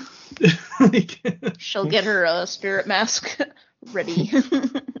 probably don't. Like, She'll get her spirit mask ready.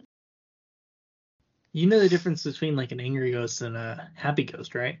 you know the difference between like an angry ghost and a happy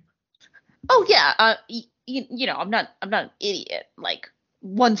ghost, right? Oh yeah. You know, I'm not an idiot. Like,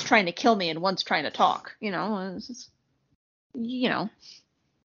 one's trying to kill me and one's trying to talk. You know, you know.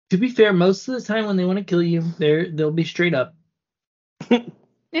 To be fair, most of the time when they want to kill you, they'll be straight up.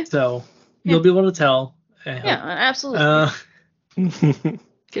 Yeah. So you'll be able to tell. Yeah, absolutely.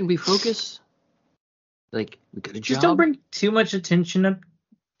 Can we focus? Like, we got a job. Just don't bring too much attention up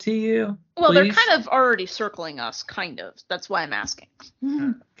to you. Well, please. they're kind of already circling us, kind of. That's why I'm asking.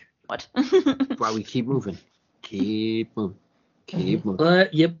 What? Why we keep moving. Keep moving. Keep moving.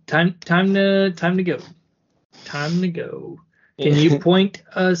 But yep, time to go. Time to go. Can you point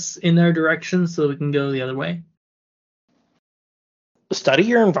us in their direction so we can go the other way? Study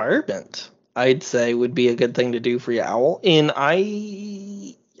your environment, I'd say, would be a good thing to do for you, Owl. And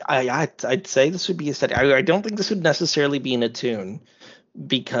I'd say this would be a study. I don't think this would necessarily be an attune,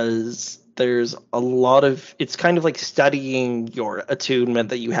 because there's a lot of, it's kind of like studying your attunement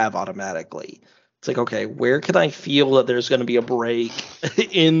that you have automatically. It's like, okay, where can I feel that there's going to be a break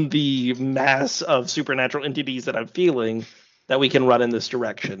in the mass of supernatural entities that I'm feeling, that we can run in this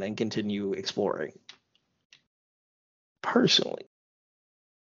direction and continue exploring? Personally.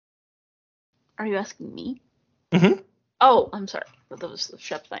 Are you asking me? Mm-hmm. Oh, I'm sorry. That was the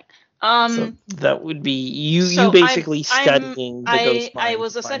Shep thing. So that would be you. So you basically studying the ghost I mind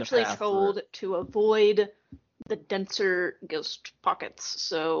was to find a essentially path told through. to avoid the denser ghost pockets.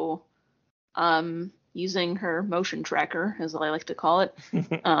 So, using her motion tracker, as I like to call it,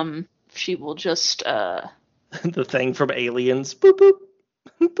 she will just The thing from Aliens. Boop boop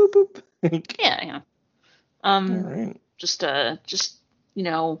boop boop. yeah. All right. Just you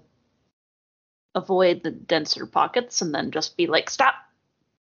know, avoid the denser pockets and then just be like, stop,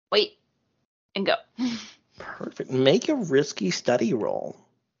 wait, and go. Perfect. Make a risky study roll.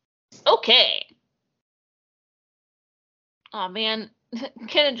 Okay. Oh man,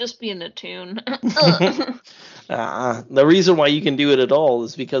 can it just be an attune? The reason why you can do it at all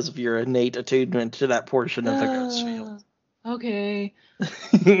is because of your innate attunement to that portion of the ghost field. Okay.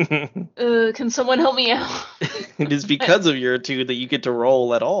 Can someone help me out? It is because of your attune that you get to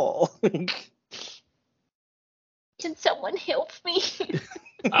roll at all. Can someone help me?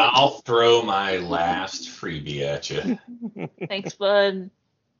 I'll throw my last freebie at you. Thanks, bud.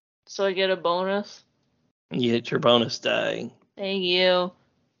 So I get a bonus? You hit your bonus die. Thank you.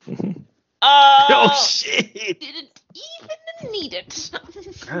 Oh shit! Didn't even need it.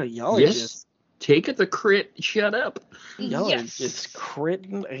 Oh, y'all Yes. are just Take it the crit. Shut up. y'all Yes. are just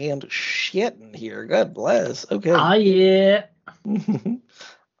critting and shitting here. God bless. Okay. Ah, yeah.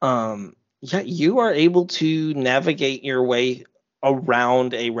 Yeah, you are able to navigate your way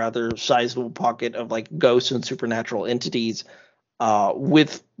around a rather sizable pocket of like ghosts and supernatural entities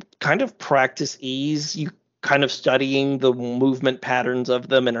with kind of practice ease. You kind of studying the movement patterns of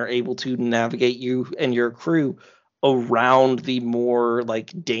them and are able to navigate you and your crew around the more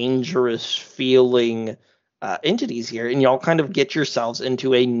like dangerous feeling entities here, and y'all kind of get yourselves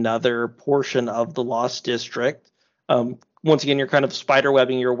into another portion of the Lost District. Once again, you're kind of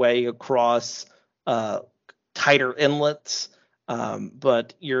spiderwebbing your way across tighter inlets,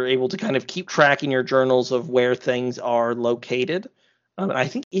 but you're able to kind of keep track in your journals of where things are located. I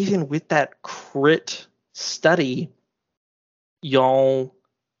think even with that crit study, y'all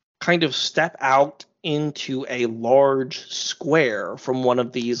kind of step out into a large square from one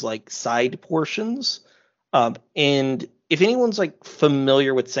of these like side portions. And if anyone's like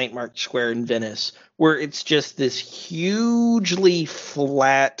familiar with St. Mark's Square in Venice, where it's just this hugely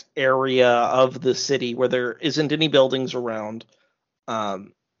flat area of the city where there isn't any buildings around,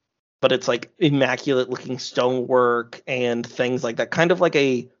 but it's like immaculate looking stonework and things like that, kind of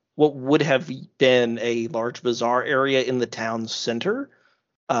like what would have been a large bazaar area in the town center.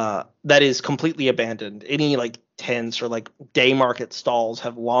 that is completely abandoned. Any like tents or like day market stalls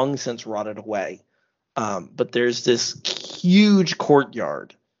have long since rotted away. But there's this huge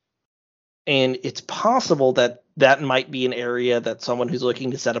courtyard, and it's possible that that might be an area that someone who's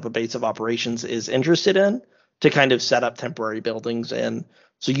looking to set up a base of operations is interested in to kind of set up temporary buildings in.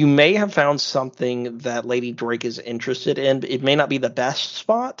 So you may have found something that Lady Drake is interested in. It may not be the best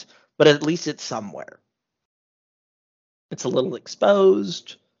spot, but at least it's somewhere. It's a little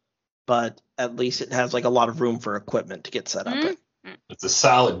exposed, but at least it has like a lot of room for equipment to get set up in. It's a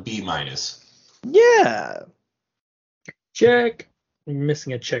solid B minus. Yeah. Check. You're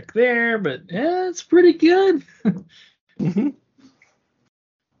missing a check there, but it's pretty good. Mm-hmm.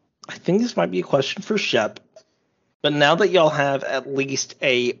 I think this might be a question for Shep. But now that y'all have at least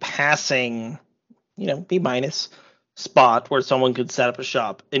a passing, B minus spot where someone could set up a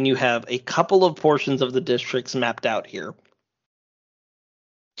shop, and you have a couple of portions of the districts mapped out here,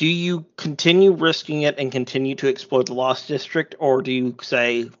 do you continue risking it and continue to explore the Lost District, or do you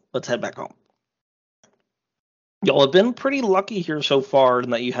say, let's head back home? Y'all have been pretty lucky here so far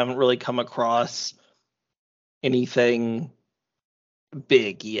in that you haven't really come across anything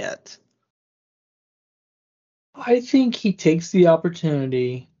big yet. I think he takes the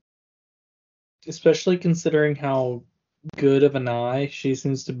opportunity, especially considering how good of an eye she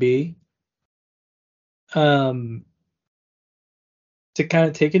seems to be, to kind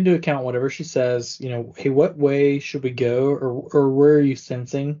of take into account whatever she says. Hey, what way should we go, or where are you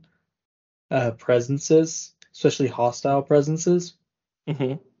sensing presences, especially hostile presences?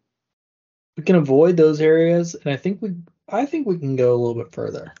 Mm-hmm. We can avoid those areas, and I think we can go a little bit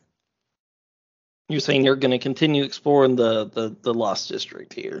further. You're saying you're going to continue exploring the Lost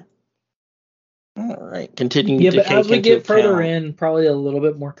District here. All right, continue. Yeah, to but take as we into get further account- in, probably a little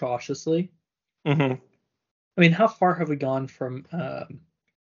bit more cautiously. Mm-hmm. I mean, how far have we gone from the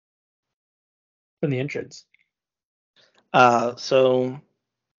entrance? So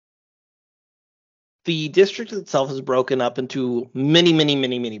the district itself is broken up into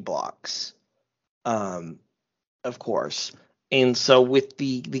many blocks, of course. And so with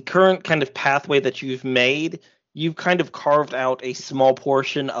the current kind of pathway that you've made, you've kind of carved out a small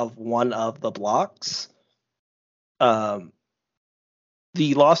portion of one of the blocks.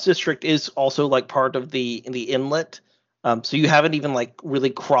 The Lost District is also like part of the inlet. So you haven't even like really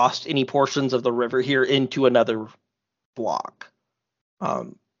crossed any portions of the river here into another block. I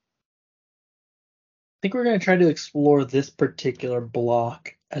think we're going to try to explore this particular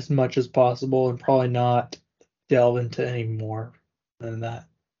block as much as possible and probably not delve into any more than that.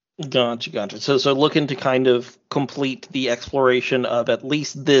 Gotcha. So looking to kind of complete the exploration of at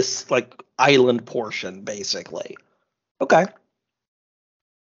least this like island portion, basically. Okay.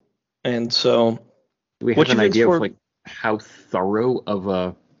 And so Do we have an idea of like how thorough of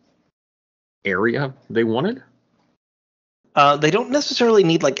a area they wanted? They don't necessarily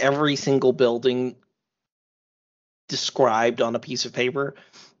need like every single building described on a piece of paper.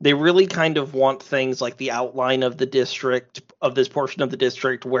 They really kind of want things like the outline of the district, of this portion of the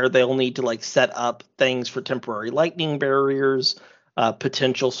district, where they'll need to like set up things for temporary lightning barriers,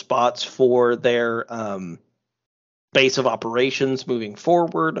 potential spots for their base of operations moving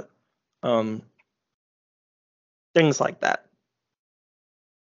forward, things like that.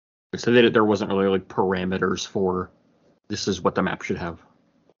 So there wasn't really like parameters for this is what the map should have.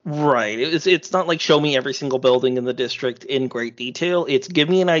 Right. It's not like show me every single building in the district in great detail. It's give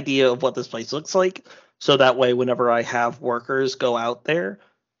me an idea of what this place looks like, so that way whenever I have workers go out there,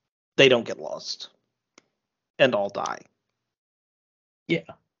 they don't get lost and all die. Yeah.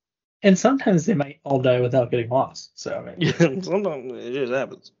 And sometimes they might all die without getting lost. So I mean, Sometimes it just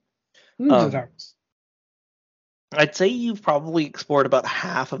happens. happens. I'd say you've probably explored about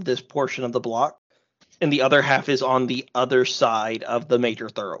half of this portion of the block, and the other half is on the other side of the major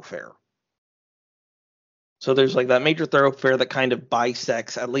thoroughfare. So there's like that major thoroughfare that kind of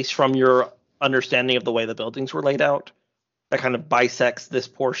bisects, at least from your understanding of the way the buildings were laid out, that kind of bisects this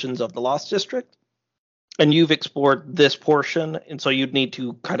portions of the Lost District. And you've explored this portion, and so you'd need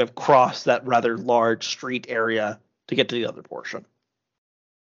to kind of cross that rather large street area to get to the other portion.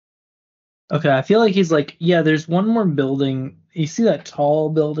 Okay, I feel like he's like, yeah, there's one more building. You see that tall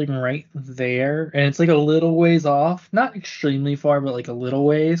building right there? And it's like a little ways off. Not extremely far, but like a little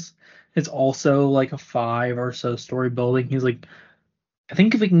ways. It's also like a 5 or so story building. He's like, I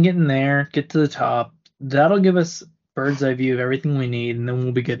think if we can get in there, get to the top, that'll give us bird's eye view of everything we need, and then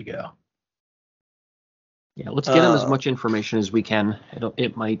we'll be good to go. Yeah, let's get him as much information as we can.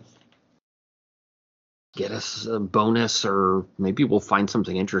 It might get us a bonus, or maybe we'll find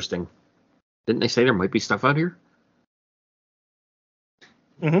something interesting. Didn't they say there might be stuff out here?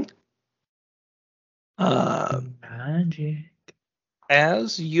 Magic.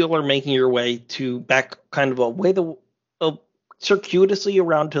 As you are making your way to back kind of a way circuitously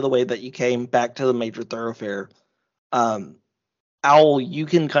around to the way that you came back to the major thoroughfare, Owl, you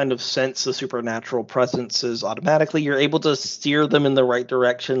can kind of sense the supernatural presences automatically. You're able to steer them in the right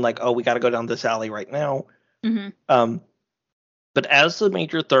direction, like, oh, we got to go down this alley right now. But as the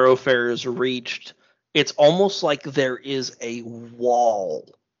major thoroughfare is reached, it's almost like there is a wall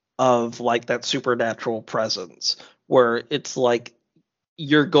of like that supernatural presence where it's like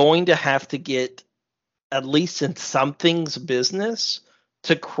you're going to have to get, at least in something's business,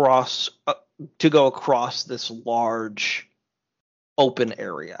 to go across this large open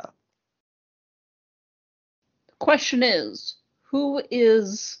area. Question is, who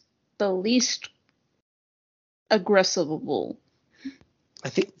is the least aggressivable? I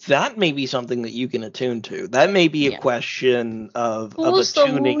think that may be something that you can attune to. That may be a question of Who's the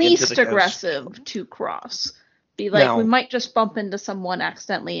attuning least into the aggressive ghost. to cross? Be like, Now- we might just bump into someone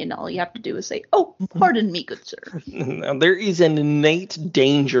accidentally, and all you have to do is say, "Oh, pardon me, good sir." Now, there is an innate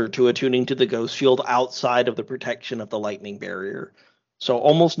danger to attuning to the ghost field outside of the protection of the lightning barrier. So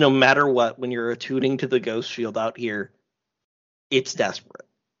almost no matter what, when you're attuning to the ghost field out here, it's desperate.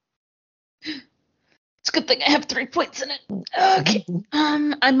 It's a good thing I have 3 points in it. Okay.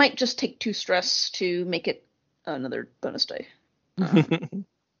 I might just take 2 stress to make it another bonus die.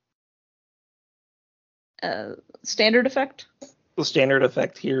 Standard effect? The standard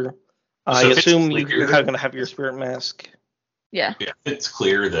effect here. So I if it's assume clear- you're going to have your spirit mask. Yeah. Yeah, if it's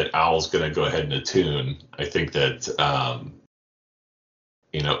clear that Owl's going to go ahead and attune, I think that,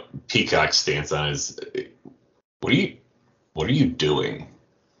 Peacock's stance on is, what are you doing?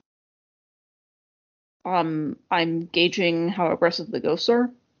 I'm gauging how aggressive the ghosts are.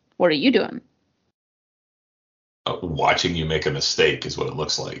 What are you doing? Watching you make a mistake is what it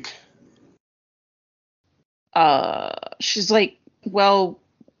looks like. She's like, well,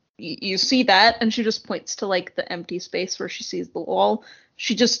 you see that? And she just points to like the empty space where she sees the wall.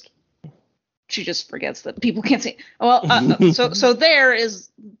 She just forgets that people can't see. Well, so there is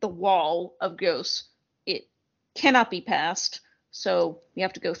the wall of ghosts. It cannot be passed, so we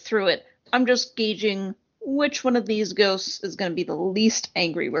have to go through it. I'm just gauging which one of these ghosts is going to be the least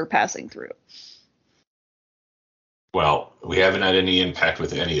angry we're passing through. Well, we haven't had any impact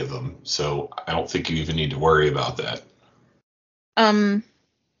with any of them, so I don't think you even need to worry about that.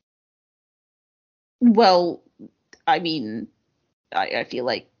 Well, I mean, I feel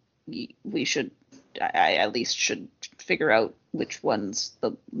like we should, I at least should figure out which one's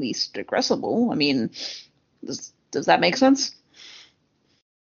the least aggressible. I mean, does that make sense?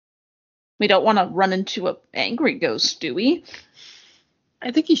 We don't want to run into an angry ghost, do we?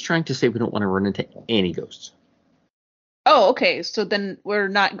 I think he's trying to say we don't want to run into any ghosts. Oh, okay. So then we're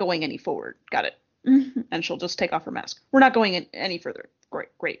not going any forward. Got it. And she'll just take off her mask. We're not going any further.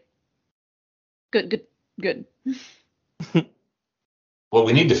 Great. Good. Well,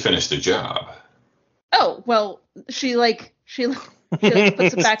 we need to finish the job. Oh, well, she puts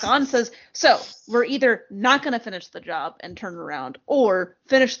it back on, says, so we're either not going to finish the job and turn around, or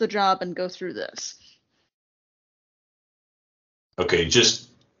finish the job and go through this. Okay, just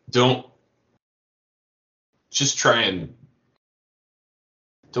try and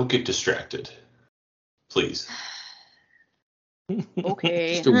don't get distracted, please.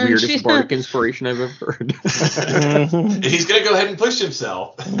 Okay. It's the weirdest bardic inspiration I've ever heard. He's gonna go ahead and push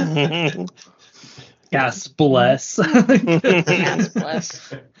himself. Yes, bless. Yes,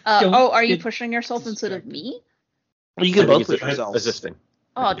 bless. Are you pushing yourself instead of me? You can I think both it's push yourselves. Assisting.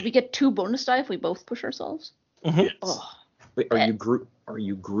 Oh, do we get 2 bonus die if we both push ourselves? Yes. Oh, Wait, are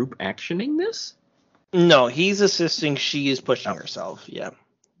you group actioning this? No, he's assisting. She is pushing herself. Yeah.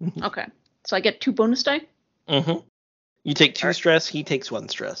 okay. So I get 2 bonus die? Mm-hmm. You take 2 Alright. stress. He takes 1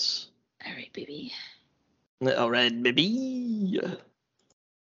 stress. All right, baby. All right, baby.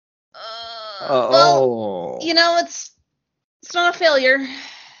 Well, it's not a failure.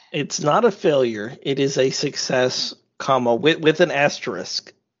 It's not a failure. It is a success, comma, with an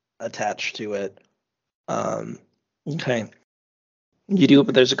asterisk attached to it. Okay. You do it,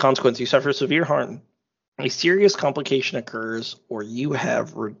 but there's a consequence. You suffer severe harm. A serious complication occurs, or you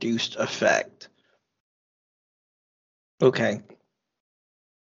have reduced effect. Okay.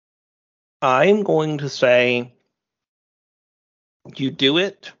 I'm going to say you do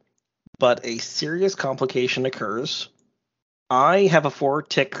it, but a serious complication occurs. I have a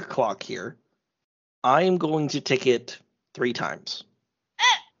 4-tick clock here. I am going to tick it 3 times.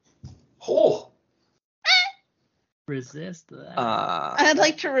 Oh, resist that. I'd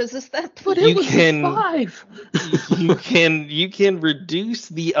like to resist that. But please. it was a 5. you can reduce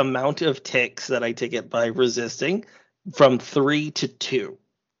the amount of ticks that I take it by resisting from 3 to 2.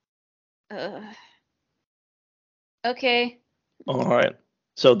 Okay. All right.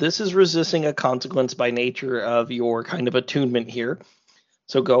 So this is resisting a consequence by nature of your kind of attunement here.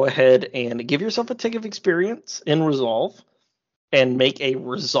 So go ahead and give yourself a tick of experience in resolve and make a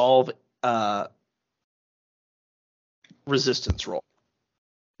resolve resistance roll.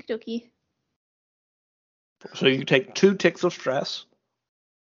 Okie. So you take 2 ticks of stress.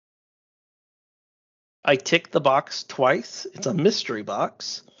 I tick the box twice. It's a mystery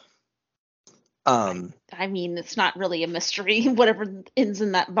box. I mean, it's not really a mystery. Whatever ends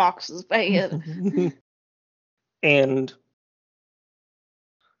in that box is by And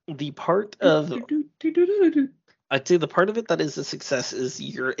the part of I'd say the part of it that is a success is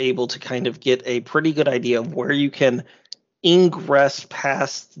you're able to kind of get a pretty good idea of where you can ingress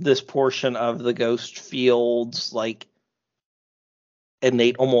past this portion of the ghost field's like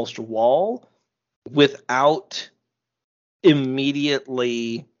innate almost wall without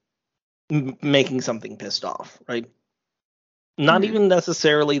immediately making something pissed off, right? Not even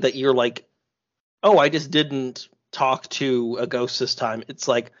necessarily that you're like, oh, I just didn't talk to a ghost this time. It's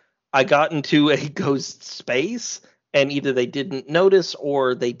like I got into a ghost space and either they didn't notice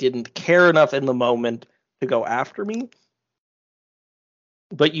or they didn't care enough in the moment to go after me.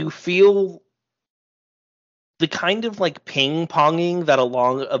 But you feel the kind of like ping-ponging that a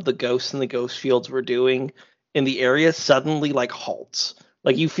lot of the ghosts in the ghost fields were doing in the area suddenly like halts.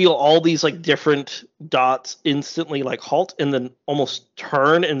 Like you feel all these like different dots instantly like halt and then almost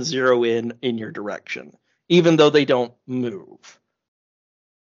turn and zero in your direction, even though they don't move.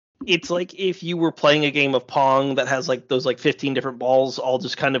 It's like if you were playing a game of Pong that has like those like 15 different balls all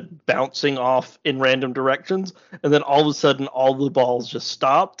just kind of bouncing off in random directions, and then all of a sudden all the balls just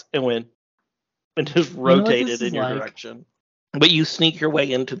stopped and went and just rotated in your direction. But you sneak your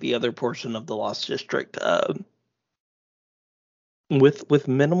way into the other portion of the Lost District with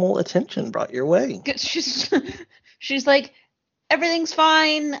minimal attention brought your way. She's like, everything's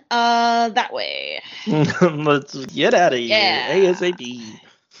fine. That way. Let's get out of here Yeah. ASAP.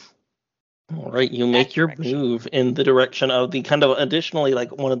 All right, you make your move in the direction of the kind of additionally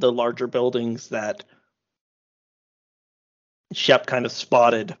like one of the larger buildings that Shep kind of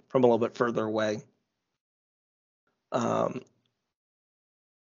spotted from a little bit further away.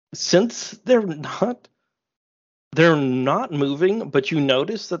 Since they're not moving, but you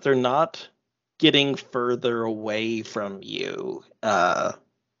notice that they're not getting further away from you,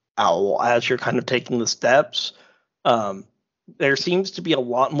 Owl, as you're kind of taking the steps. There seems to be a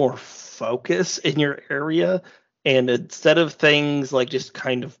lot more focus in your area, and instead of things like just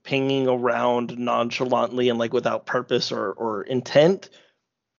kind of pinging around nonchalantly and like without purpose or intent,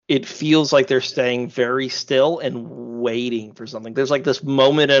 it feels like they're staying very still and waiting for something. There's like this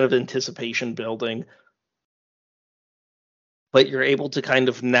moment of anticipation building, but you're able to kind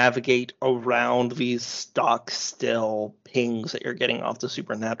of navigate around these stock still pings that you're getting off the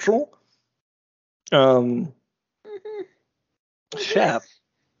supernatural. Shep,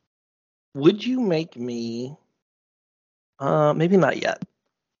 would you make me maybe not yet.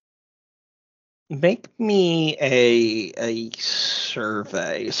 Make me a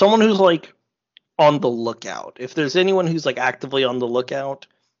survey. Someone who's like on the lookout. If there's anyone who's like actively on the lookout,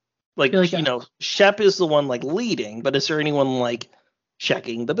 like you know, Shep is the one like leading, but is there anyone like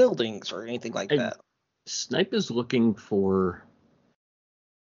checking the buildings or anything like that? Snipe is looking for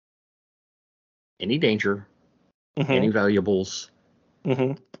any danger, any valuables.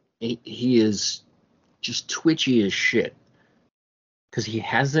 He is just twitchy as shit because he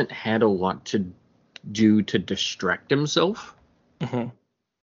hasn't had a lot to do to distract himself.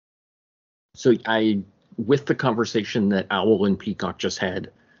 So with the conversation that Owl and Peacock just had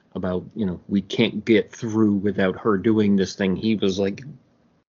about, you know, we can't get through without her doing this thing, he was like,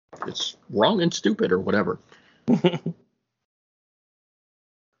 it's wrong and stupid or whatever.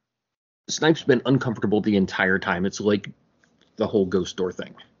 Snipe's been uncomfortable the entire time. It's like the whole ghost door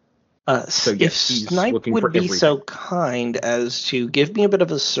thing. So yes, if Snipe would be so kind as to give me a bit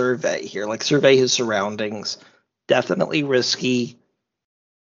of a survey here, like survey his surroundings. Definitely risky.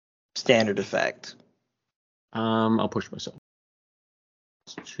 Standard effect. I'll push myself.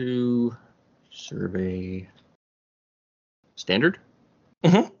 2 survey standard.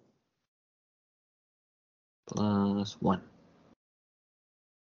 Plus 1.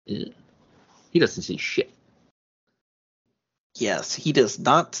 He doesn't see shit. Yes, he does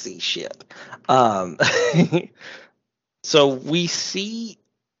not see shit. So we see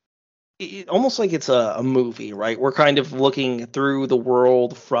almost like it's a movie, right? We're kind of looking through the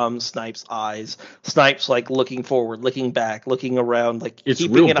world from Snipe's eyes. Snipe's like looking forward, looking back, looking around, like It's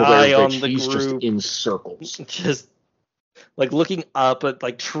keeping real an Blair eye on Witch. the He's just group, in circles. just like looking up at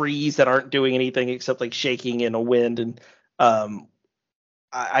like trees that aren't doing anything except like shaking in a wind. And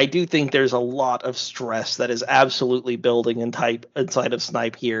I do think there's a lot of stress that is absolutely building inside of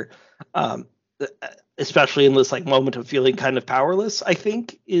Snipe here. Especially in this like moment of feeling kind of powerless, I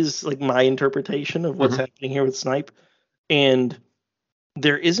think is like my interpretation of what's happening here with Snipe. And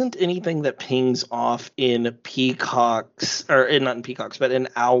there isn't anything that pings off in Peacock's, or not in Peacock's, but in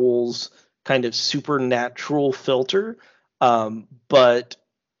Owl's kind of supernatural filter. But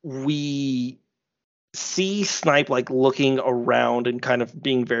we see Snipe like looking around and kind of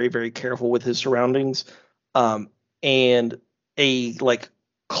being very, very careful with his surroundings. And a like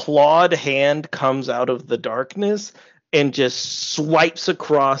clawed hand comes out of the darkness and just swipes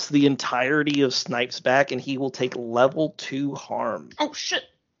across the entirety of Snipe's back, and he will take level 2 harm. Oh shit!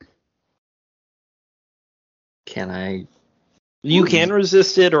 Can I? You can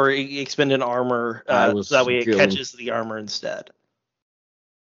resist it or expend an armor, so that way it feeling- catches the armor instead.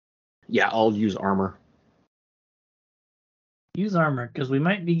 Yeah, I'll use armor. Use armor, because we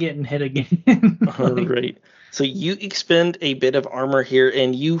might be getting hit again. All right. So you expend a bit of armor here,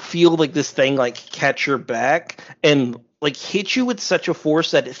 and you feel like this thing like catch your back and like hit you with such a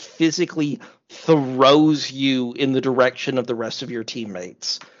force that it physically throws you in the direction of the rest of your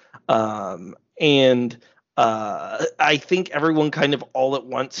teammates. And I think everyone kind of all at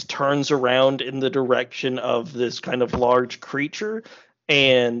once turns around in the direction of this kind of large creature,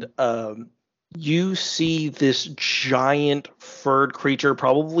 and you see this giant furred creature,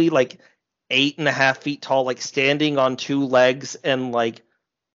 probably like 8.5 feet tall, like standing on 2 legs and like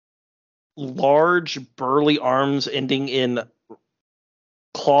large burly arms ending in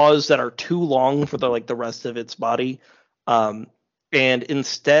claws that are too long for the rest of its body. And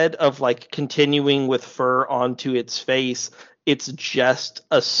instead of like continuing with fur onto its face, it's just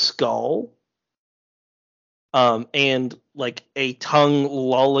a skull. And like a tongue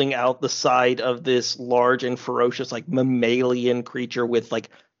lolling out the side of this large and ferocious like mammalian creature with like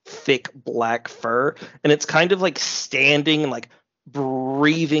thick black fur, and it's kind of like standing and like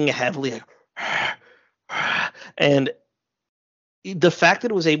breathing heavily, like, and the fact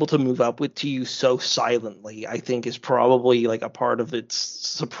that it was able to move up to you so silently, I think, is probably like a part of its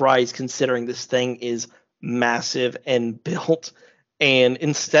surprise, considering this thing is massive and built. And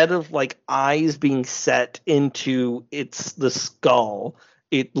instead of like eyes being set into the skull,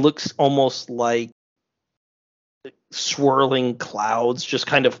 it looks almost like swirling clouds just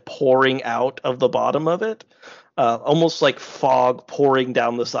kind of pouring out of the bottom of it, almost like fog pouring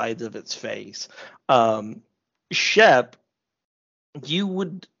down the sides of its face. Shep, you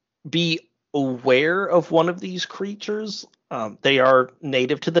would be aware of one of these creatures. They are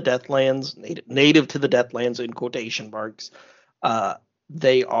native to the Deathlands, native to the Deathlands in quotation marks.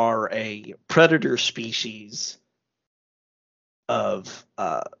 They are a predator species of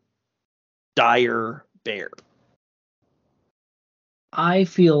dire bear. I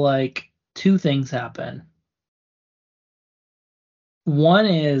feel like 2 things happen. One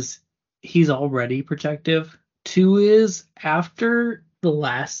is he's already protective. 2 is after the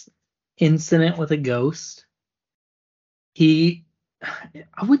last incident with a ghost, I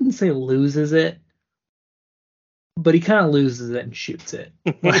wouldn't say loses it, but he kind of loses it and shoots it.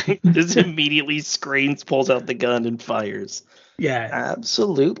 Just immediately screams, pulls out the gun, and fires. Yeah.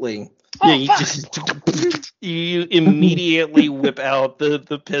 Absolutely. Oh, Yeah, you just you immediately whip out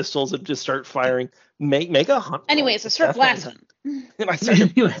the pistols and just start firing. Make a hunt. Anyways, I start blasting.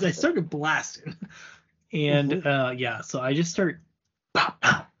 Anyways, I started blasting. And yeah, so I just start pow,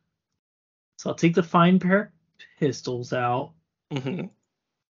 pow. So I'll take the fine pair of pistols out and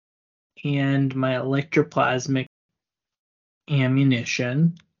my electroplasmic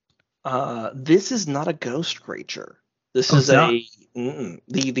ammunition. This is not a ghost creature. This Oh, is it's not?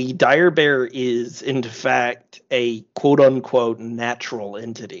 the dire bear is in fact a quote unquote natural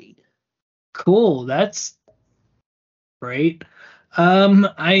entity. Cool, that's great.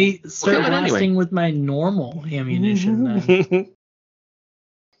 I start Well, anyway. blasting with my normal ammunition then.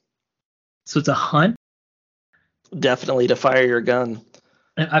 So it's a hunt. Definitely to fire your gun.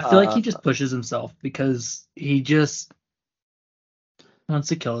 And I feel like he just pushes himself because he just wants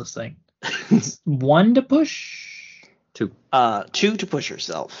to kill this thing. 1 to push. 2. 2 to push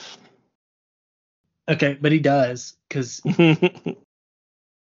yourself. Okay, but he does because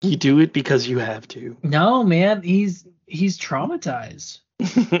You do it because you have to. no, man, he's traumatized.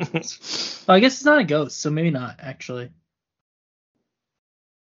 Well, I guess it's not a ghost, so maybe not actually.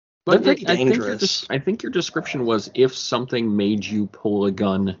 They're But pretty I think dangerous. I think your description was if something made you pull a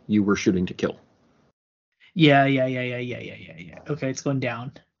gun, you were shooting to kill. Yeah. Okay, it's going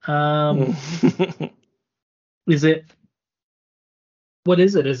down. Is it? What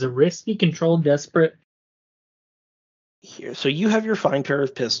is it? Is it risky, controlled, desperate? Here, so you have your fine pair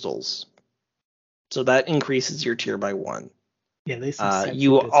of pistols, so that increases your tier by 1. Yeah, they some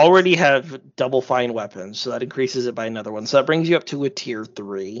You already have double fine weapons, so that increases it by another one. So that brings you up to a tier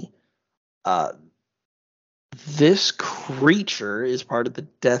 3. This creature is part of the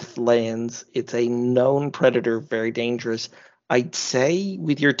Deathlands. It's a known predator, very dangerous. I'd say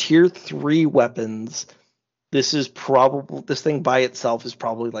with your tier 3 weapons, this thing by itself is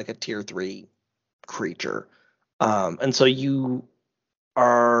probably like a tier 3 creature. And so you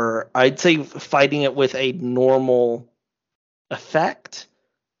are, I'd say, fighting it with a normal effect,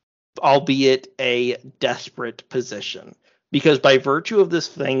 albeit a desperate position. Because by virtue of this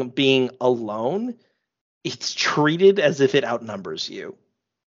thing being alone, it's treated as if it outnumbers you.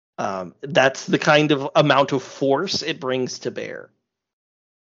 That's the kind of amount of force it brings to bear.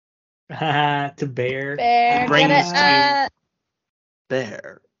 To bear. Bear, brings get it?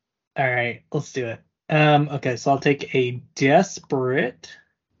 Bear. All right, let's do it. Okay, so I'll take a desperate.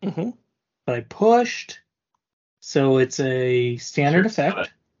 Mm-hmm. But I pushed, so it's a standard It's not effect.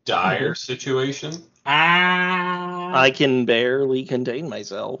 a dire situation. I can barely contain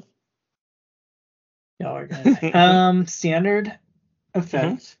myself. Y'all are good. Standard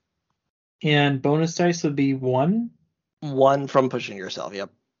effect, and bonus dice would be 1. 1 from pushing yourself.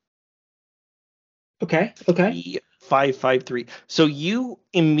 Yep. Okay. 553. So you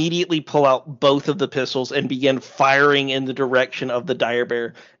immediately pull out both of the pistols and begin firing in the direction of the dire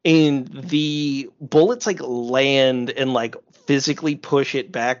bear, and the bullets like land and like physically push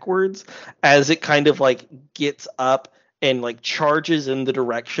it backwards as it kind of like gets up and like charges in the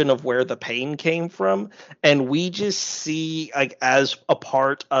direction of where the pain came from. And we just see, like, as a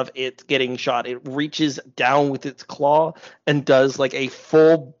part of it getting shot, it reaches down with its claw and does like a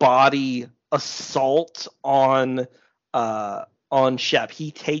full body assault on Shep.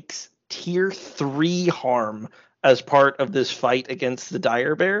 He takes tier 3 harm as part of this fight against the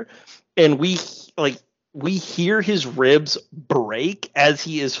dire bear, and we hear his ribs break as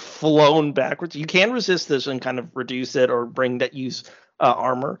he is flown backwards. You can resist this and kind of reduce it or use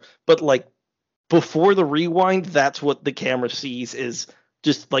armor, but like before the rewind, that's what the camera sees, is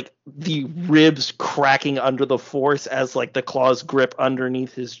just like the ribs cracking under the force as like the claws grip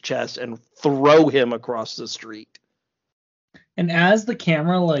underneath his chest and throw him across the street. And as the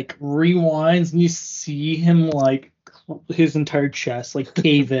camera like rewinds and you see him like his entire chest like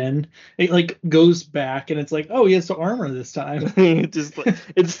cave in, it like goes back and it's like, oh, he has the armor this time.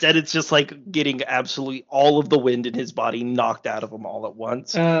 Instead, it's just like getting absolutely all of the wind in his body knocked out of him all at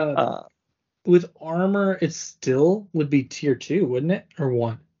once. With armor, it still would be tier 2, wouldn't it? Or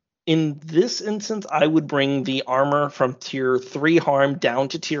 1? In this instance, I would bring the armor from tier 3 harm down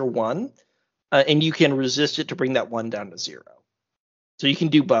to tier 1, and you can resist it to bring that 1 down to 0. So you can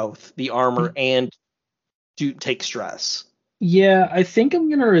do both, the armor and take stress. Yeah, I think I'm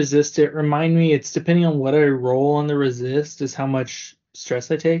going to resist it. Remind me, it's depending on what I roll on the resist is how much stress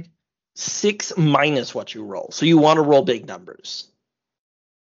I take. 6 minus what you roll. So you want to roll big numbers.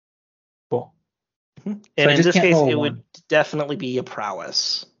 Cool. And so in this case, it 1. would definitely be a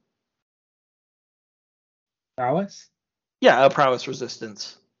prowess. Prowess? Yeah, a prowess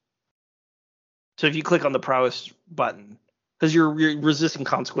resistance. So if you click on the prowess button, because you're resisting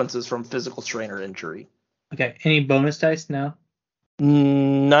consequences from physical strain or injury. Okay. Any bonus dice? No?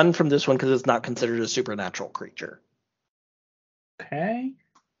 None from this one because it's not considered a supernatural creature. Okay.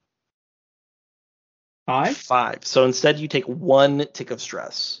 5? 5. So instead you take 1 tick of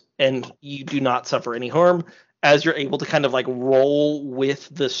stress and you do not suffer any harm as you're able to kind of like roll with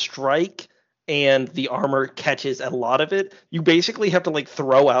the strike and the armor catches a lot of it. You basically have to like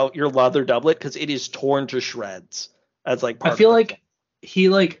throw out your leather doublet because it is torn to shreds. As like I feel like he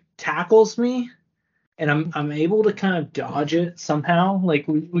like tackles me and I'm able to kind of dodge it somehow. Like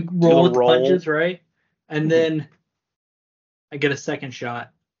we roll with the punches, right? And then I get a second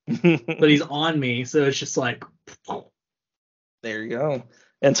shot. But he's on me, so it's just like there you go.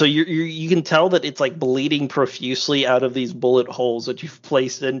 And so you can tell that it's like bleeding profusely out of these bullet holes that you've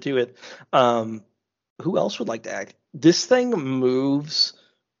placed into it. Who else would like to act? This thing moves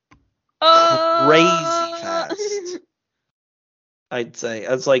crazy fast. I'd say.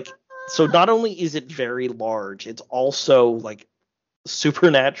 As like, so not only is it very large, it's also like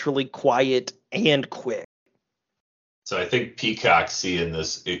supernaturally quiet and quick. So I think Peacock seeing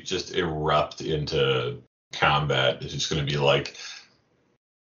this, it just erupt into combat is just going to be like,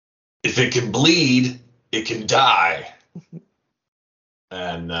 If it can bleed, it can die.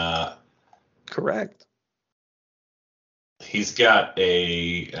 And Correct. he's got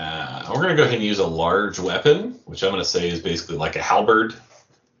a. We're going to go ahead and use a large weapon, which I'm going to say is basically like a halberd.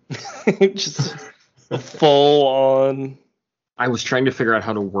 Just a full on. I was trying to figure out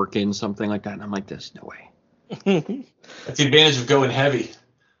how to work in something like that, and I'm like, there's no way. That's the advantage of going heavy.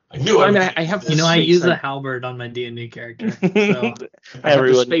 I knew I have You know, I space, use a halberd on my D&D character. So I have the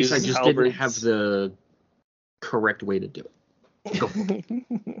Everyone space. I uses just halberds. didn't have the correct way to do it. Go.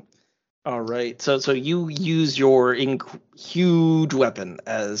 All right. So you use your huge weapon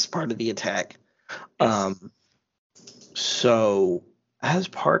as part of the attack. So as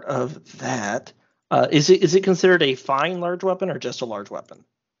part of that, is it considered a fine large weapon or just a large weapon?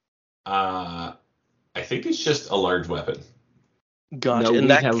 I think it's just a large weapon. Gotcha. No, In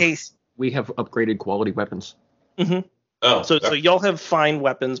that case, we have upgraded quality weapons. Oh, so y'all have fine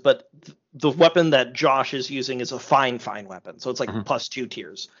weapons, but the weapon that Josh is using is a fine weapon. So it's like plus 2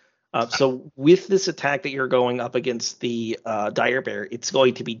 tiers. So with this attack that you're going up against the dire bear, it's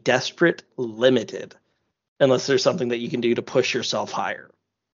going to be desperate limited, unless there's something that you can do to push yourself higher.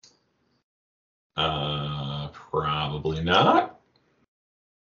 Probably not,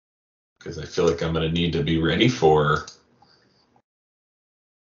 because I feel like I'm going to need to be ready for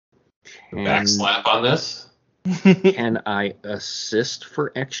the back slap on this. Can I assist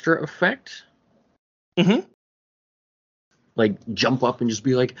for extra effect? Mm-hmm. Like jump up and just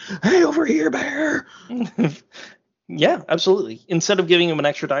be like, "Hey, over here, bear!" Yeah, absolutely. Instead of giving him an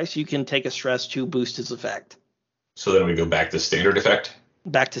extra dice, you can take a stress to boost his effect. So then we go back to standard effect?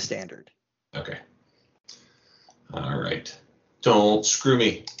 Back to standard. Okay. All right. Don't screw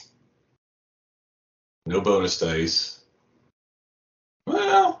me. No bonus dice.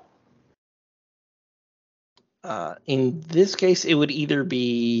 Well. In this case, it would either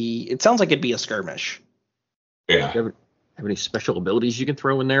be... It sounds like it'd be a skirmish. Yeah. Do you have any special abilities you can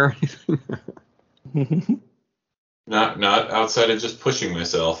throw in there? Not outside of just pushing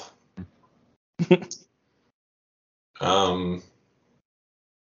myself. You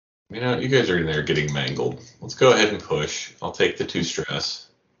guys are in there getting mangled. Let's go ahead and push. I'll take the 2 stress.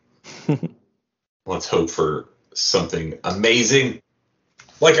 Let's hope for something amazing,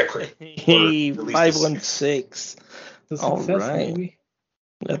 like a crit. Hey, 516. All right. Maybe.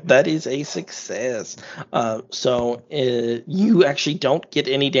 That is a success. So you actually don't get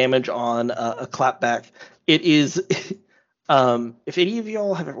any damage on a clapback. It is, if any of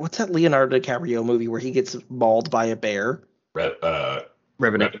y'all have, what's that Leonardo DiCaprio movie where he gets mauled by a bear?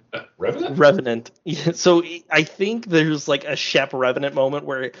 Revenant. Revenant. Yeah, so I think there's like a Shep Revenant moment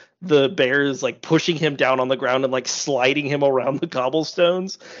where the bear is like pushing him down on the ground and like sliding him around the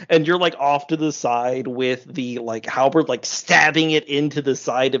cobblestones, and you're like off to the side with the like halberd like stabbing it into the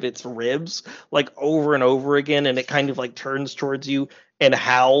side of its ribs like over and over again, and it kind of like turns towards you and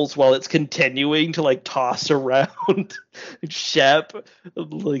howls while it's continuing to like toss around Shep,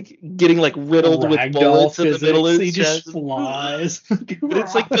 like getting like riddled with bullets in the middle of his he just chest. flies. But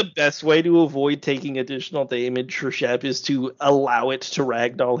it's like the best way to avoid taking additional damage for Shep is to allow it to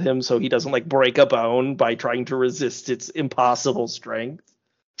ragdoll him so he doesn't like break a bone by trying to resist its impossible strength.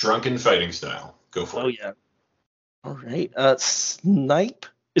 Drunken fighting style. Go for it. Oh yeah. All right. Snipe.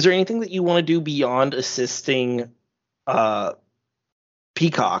 Is there anything that you want to do beyond assisting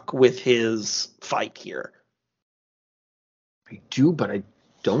Peacock with his fight here? I do, but I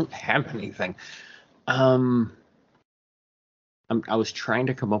don't have anything. I was trying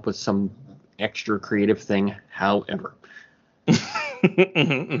to come up with some extra creative thing. However,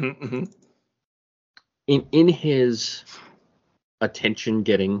 in his attention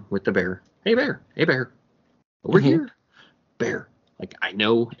getting with the bear, hey bear, over here, bear. Like, I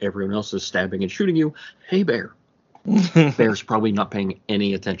know everyone else is stabbing and shooting you. Hey bear. Bear's probably not paying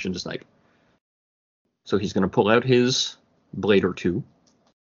any attention to Snipe. So he's going to pull out his blade or 2.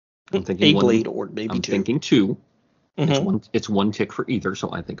 I'm thinking blade or maybe 2. I'm thinking 2. Mm-hmm. It's one tick for either,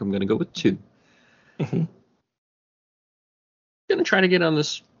 so I think I'm going to go with 2. Mm-hmm. Going to try to get on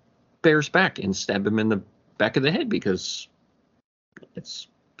this bear's back and stab him in the back of the head because it's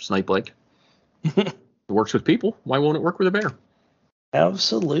Snipe-like. It works with people. Why won't it work with a bear?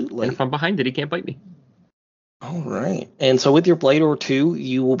 Absolutely. And if I'm behind it, he can't bite me. All right. And so with your blade or 2,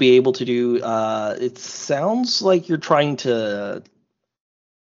 you will be able to do, it sounds like you're trying to,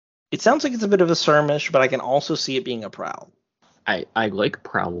 it sounds like it's a bit of a skirmish, but I can also see it being a prowl. I like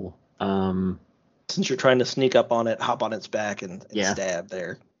prowl. Since you're trying to sneak up on it, hop on its back and Yeah. stab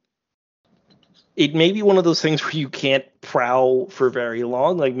there. it may be one of those things where you can't prowl for very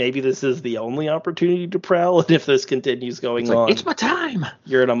long. Like maybe this is the only opportunity to prowl, and if this continues going It's like, on, it's my time.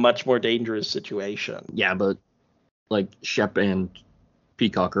 you're in a much more dangerous situation. Yeah, but like Shep and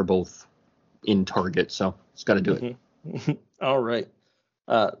Peacock are both in target, so it's got to do it. Mhm. All right.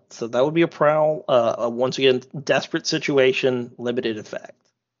 So that would be a prowl. Once again, desperate situation, limited effect.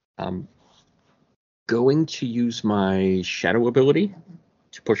 I'm going to use my shadow ability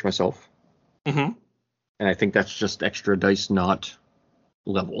to push myself, Mm-hmm. and I think that's just extra dice, not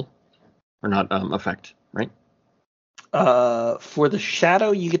level or not effect, right? For the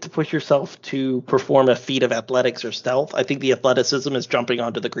shadow, you get to push yourself to perform a feat of athletics or stealth. I think the athleticism is jumping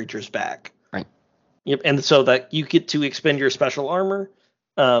onto the creature's back. Right. Yep, and so that you get to expend your special armor,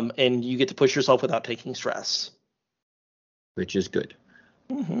 and you get to push yourself without taking stress. Which is good.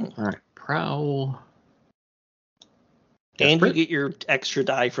 Mm-hmm. All right, prowl. And you Desperate? get your extra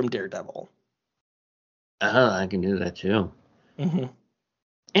die from Daredevil. I can do that too. Mm-hmm.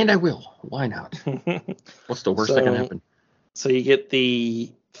 And I will. Why not? What's the worst that can happen? So you get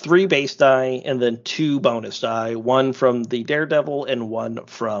the 3 base die and then 2 bonus die, 1 from the Daredevil and 1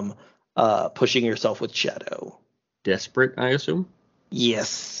 from pushing yourself with Shadow. Desperate, I assume?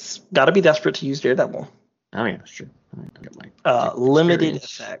 Yes. Gotta be desperate to use Daredevil. Oh, yeah, sure. All right, I got my Limited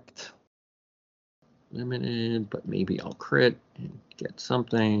experience. effect. Limited, but maybe I'll crit and get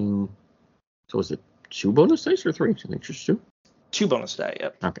something. So is it 2 bonus dice or 3? I think just 2. 2 bonus die,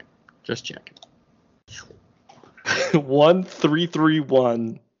 yep. Okay, just check. 1, 3, 3,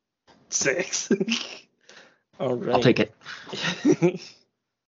 1, 6. All right. I'll take it.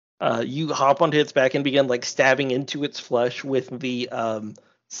 You hop onto its back and begin like stabbing into its flesh with the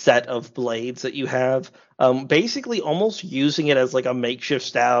set of blades that you have. Basically almost using it as like a makeshift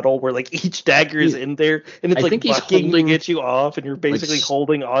saddle where like each dagger is in there and it's I like think he's bucking holding- to get you off, and you're basically like,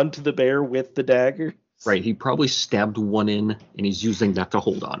 holding onto the bear with the dagger. Right, he probably stabbed one in, and he's using that to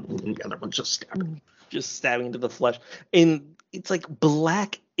hold on, and the other one's just stabbing. Just stabbing into the flesh. And it's like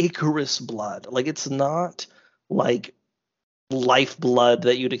black Icarus blood. Like it's not like life blood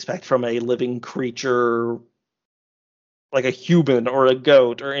that you'd expect from a living creature like a human or a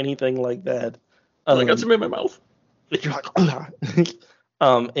goat or anything like that. I got some in my mouth. You're like,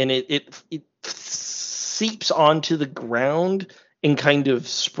 and it seeps onto the ground and kind of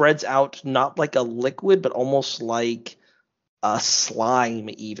spreads out, not like a liquid, but almost like a slime,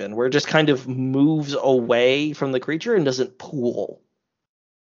 even, where it just kind of moves away from the creature and doesn't pool.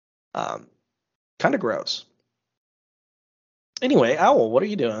 Kind of gross. Anyway, Owl, what are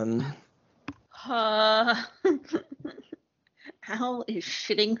you doing? Owl is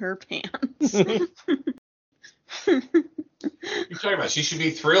shitting her pants. What are you talking about? She should be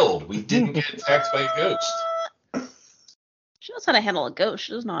thrilled. We didn't get attacked by a ghost. She knows how to handle a ghost.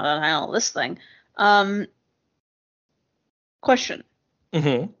 She doesn't know how to handle this thing. Question.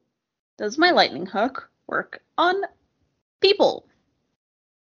 Mm-hmm. Does my lightning hook work on people?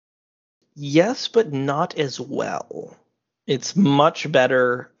 Yes, but not as well. It's much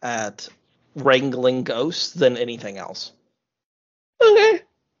better at wrangling ghosts than anything else. Okay.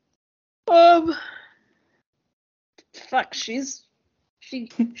 Fuck, she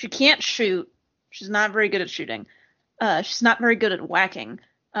can't shoot. She's not very good at shooting. She's not very good at whacking.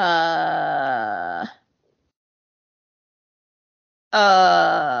 Now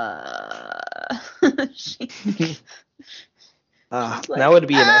would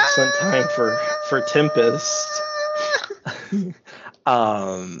be an excellent time for Tempest.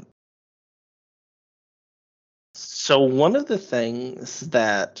 So one of the things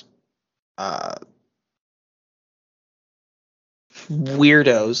that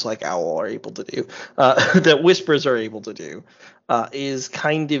weirdos like Owl are able to do, that Whispers are able to do, is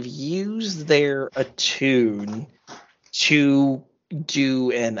kind of use their attune to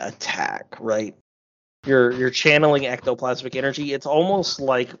do an attack, right? You're channeling ectoplasmic energy. It's almost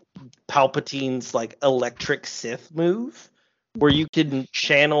like Palpatine's like electric Sith move, where you can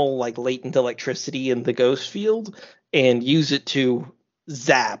channel like latent electricity in the ghost field and use it to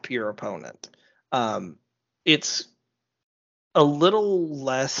zap your opponent. It's a little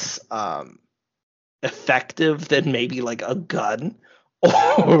less effective than maybe like a gun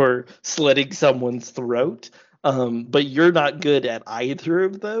or slitting someone's throat, but you're not good at either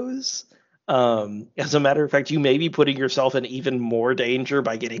of those. As a matter of fact, you may be putting yourself in even more danger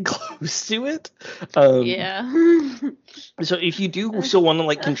by getting close to it. Yeah. So if you do still want to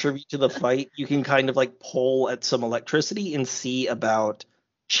like contribute to the fight, you can kind of like pull at some electricity and see about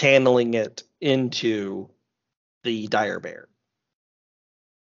channeling it into the dire bear.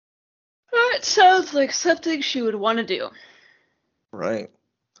 That sounds like something she would want to do. Right.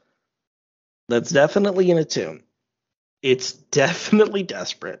 That's definitely an attune. It's definitely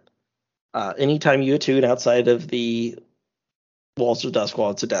desperate. Anytime you attune outside of the walls of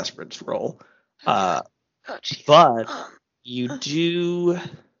Duskwall, it's a desperate roll. But you do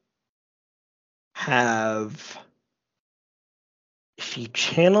have, if you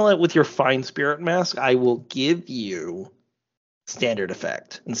channel it with your Fine Spirit Mask, I will give you standard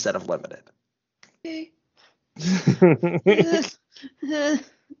effect instead of limited. Okay.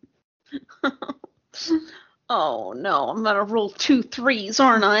 Oh no, I'm gonna roll 2 3s,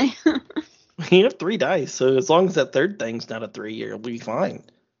 aren't I? You have 3 dice, so as long as that third thing's not a 3, you'll be fine.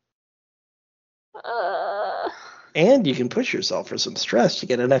 And you can push yourself for some stress to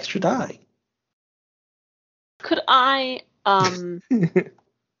get an extra die. Could I,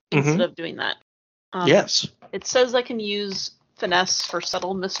 instead of doing that? Yes. It says I can use finesse for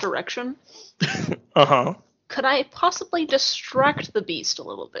subtle misdirection. Uh-huh. Could I possibly distract the beast a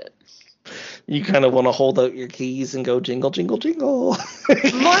little bit? You kind of want to hold out your keys and go jingle, jingle, jingle.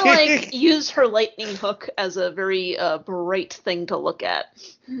 More like use her lightning hook as a very bright thing to look at.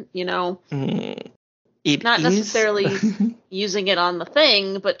 You know? It Not is... necessarily using it on the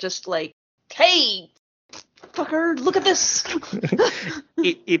thing, but just like, hey, fucker, look at this.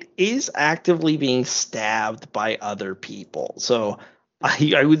 it is actively being stabbed by other people. So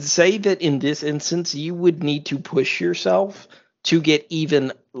I would say that in this instance, you would need to push yourself to get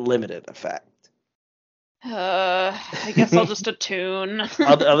even limited effect. I guess I'll just attune.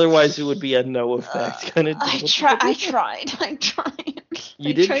 Otherwise, it would be a no effect kind of deal. I tried.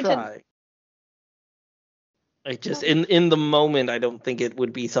 You did try. I just in the moment, I don't think it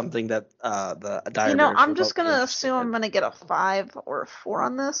would be something that the dire. I'm just gonna assume I'm gonna get a 5 or a 4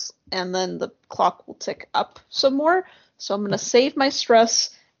 on this, and then the clock will tick up some more. So I'm gonna save my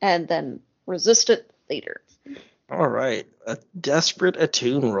stress and then resist it later. All right, a desperate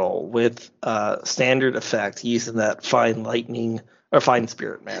attune roll with standard effect using that fine lightning or fine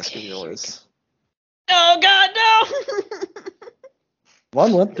spirit mask of yours. Oh God, no!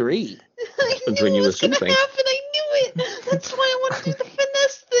 113. Happens when you assume things. I knew it. That's why I want to do the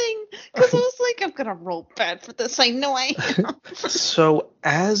finesse thing. Because I was like, I'm gonna roll bad for this. I know I am. So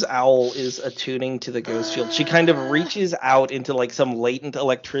as Owl is attuning to the ghost field, she kind of reaches out into like some latent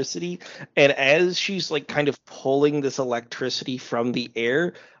electricity, and as she's like kind of pulling this electricity from the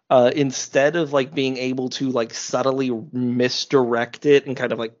air, instead of like being able to like subtly misdirect it and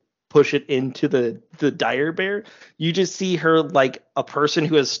kind of like push it into the dire bear, you just see her like a person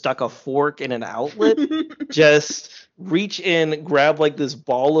who has stuck a fork in an outlet just reach in, grab like this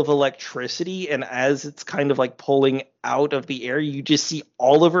ball of electricity, and as it's kind of like pulling out of the air, you just see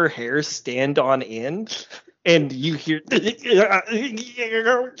all of her hair stand on end, and you hear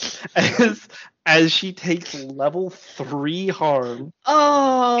as she takes level 3 harm.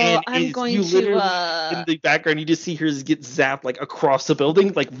 Oh, I'm going to in the background you just see her get zapped like across the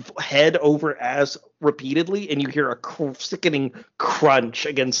building, like head over ass repeatedly, and you hear a sickening crunch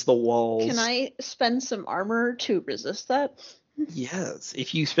against the walls. Can I spend some armor to resist that? Yes,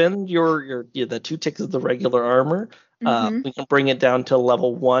 if you spend your the 2 ticks of the regular armor, Mm-hmm. we can bring it down to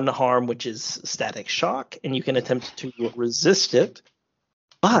level 1 harm, which is static shock, and you can attempt to resist it.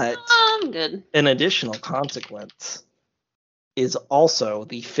 But I'm good. an additional consequence is also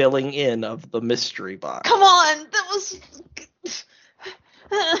the filling in of the mystery box. Come on, that was.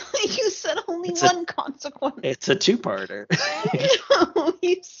 You said only one consequence. It's a 2-parter. No,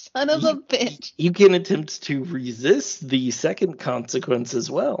 you son of a bitch. You can attempt to resist the second consequence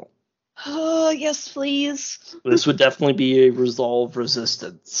as well. Oh, yes, please. This would definitely be a resolve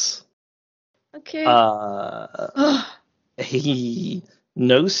resistance. Okay.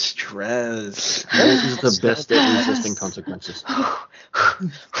 No stress. This is the best at resisting consequences.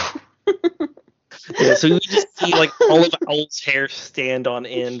 Yeah, so you just see like all of Owl's hair stand on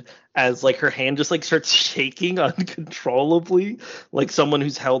end as like her hand just like starts shaking uncontrollably, like someone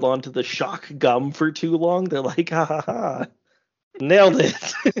who's held on to the shock gum for too long. They're like, ha ha ha, nailed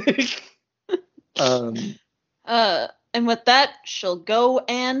it. And with that, she'll go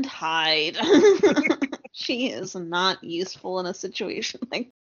and hide. She is not useful in a situation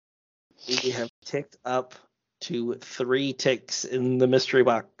like We have ticked up to 3 ticks in the mystery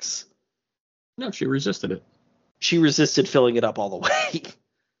box. No, she resisted it. She resisted filling it up all the way,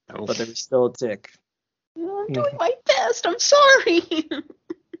 but there was still a tick. I'm doing my best. I'm sorry.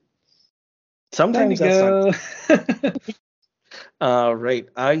 Sometimes that's not. Right.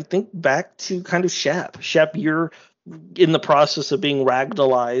 I think back to kind of Shep. Shep, you're in the process of being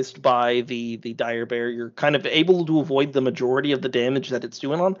ragdollized by the dire bear. You're kind of able to avoid the majority of the damage that it's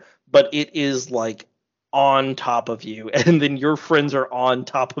doing on, but it is like on top of you, and then your friends are on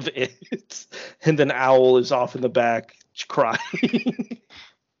top of it, and then Owl is off in the back crying.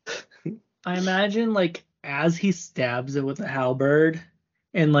 I imagine like as he stabs it with a halberd,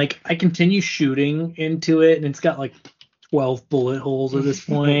 and like I continue shooting into it, and it's got like 12 bullet holes at this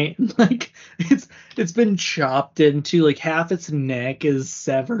point. Like it's been chopped into, like half its neck is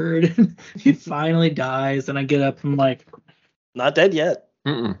severed. And it finally dies, and I get up and I'm like, Not dead yet.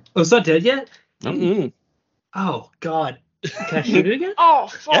 Mm-mm. oh, it's not dead yet? Mm-mm. Oh God. Can I shoot it again? Oh,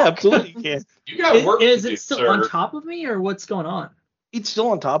 fuck. Yeah, absolutely. Yeah. You got work Is to do, it still sir. on top of me, or what's going on? It's still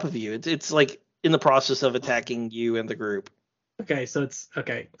on top of you. It's like in the process of attacking you and the group. Okay, so it's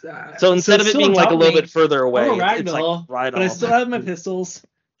okay. So instead it's of it still being on like a top of little me. bit further away, I'm a it's ragdoll, like right but I off. still have my pistols,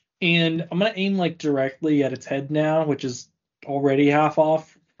 and I'm gonna aim like directly at its head now, which is already half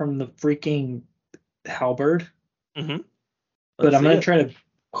off from the freaking halberd. Mm-hmm. But I'm gonna try to.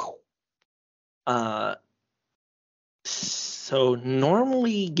 So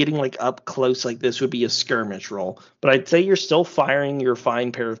normally getting like up close like this would be a skirmish roll, but I'd say you're still firing your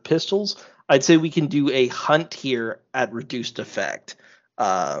fine pair of pistols. I'd say we can do a hunt here at reduced effect,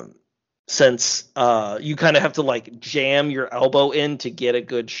 since you kind of have to like jam your elbow in to get a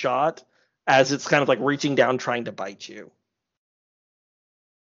good shot, as it's kind of like reaching down trying to bite you.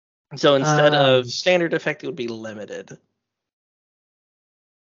 So instead of standard effect, it would be limited.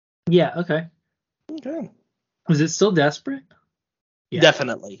 Yeah. Okay. Okay. Is it still desperate? Yeah.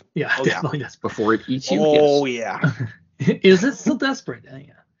 Definitely. Yeah. Oh, yeah. Definitely desperate. Before it eats you, Oh yes. yeah. Is it still desperate?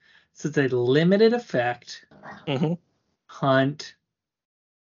 Yeah. So it's a limited effect Mm-hmm. hunt,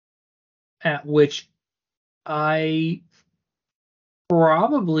 at which I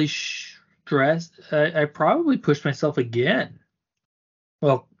probably I probably pushed myself again.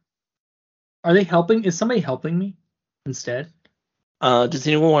 Well, are they helping? Is somebody helping me instead? Does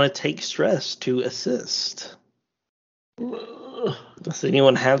anyone want to take stress to assist? Does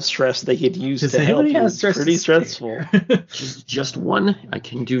anyone have stress they could use Does to help? anybody have It's stress? pretty to spare? stressful. Just one. I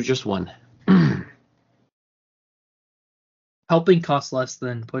can do just one. Helping costs less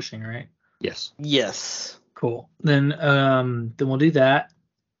than pushing, right? Yes. Yes. Cool. Then we'll do that.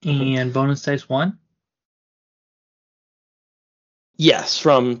 Mhm. And bonus dice 1. Yes,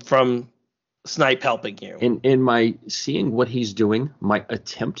 from Snipe helping you. In my seeing what he's doing, my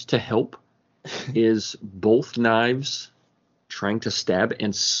attempt to help is both knives trying to stab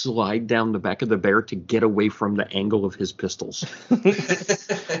and slide down the back of the bear to get away from the angle of his pistols. Trying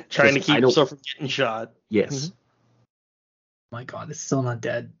to I keep don't- yourself from getting shot. Yes. My God, it's still not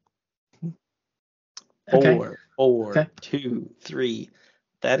dead. Okay. 4, Okay. 2, 3.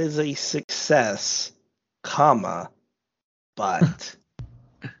 That is a success, comma, but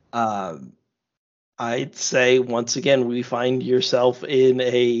I'd say once again we find yourself in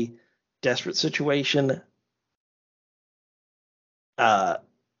a desperate situation.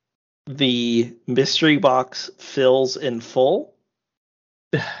 The mystery box fills in full,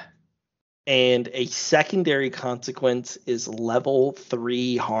 and a secondary consequence is level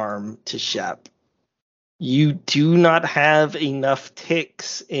 3 harm to Shep. You do not have enough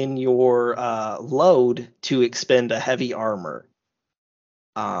ticks in your load to expend a heavy armor.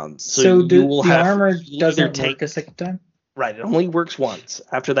 So you will the have armor you'll doesn't either work a second time? Right, it only works once.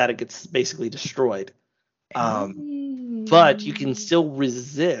 After that, it gets basically destroyed. But you can still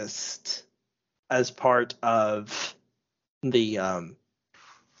resist as part of the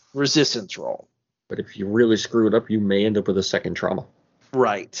resistance roll. But if you really screw it up, you may end up with a second trauma.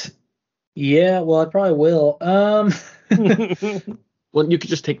 Right. Yeah, well, I probably will. Well, you could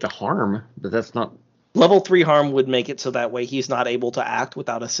just take the harm, but that's not. Level 3 harm would make it so that way he's not able to act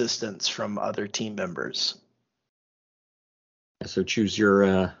without assistance from other team members. So choose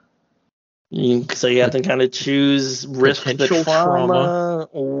your. So you have to kind of choose risk the Potential trauma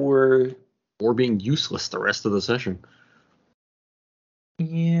or being useless the rest of the session.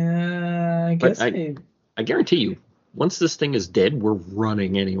 Yeah, I But guess I guarantee you, once this thing is dead, we're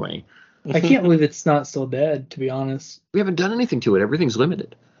running anyway. I can't believe it's not still dead, to be honest. We haven't done anything to it. Everything's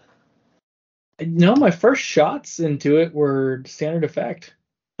limited. No, my first shots into it were standard effect.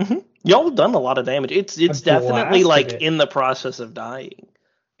 Y'all have done a lot of damage. It's I definitely blasted like it. in the process of dying.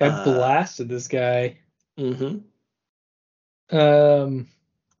 I blasted this guy. Mm-hmm.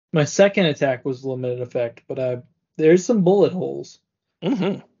 My second attack was limited effect, but there's some bullet holes.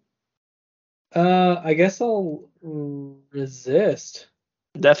 Mm-hmm. I guess I'll resist.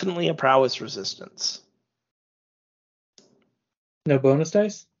 Definitely a prowess resistance. No bonus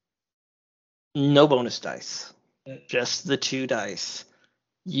dice? No bonus dice. Just the 2 dice.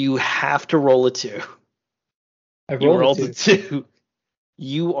 You have to roll a 2. I You rolled rolled a 2.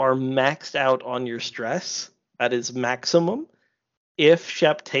 you are maxed out on your stress. That is maximum. If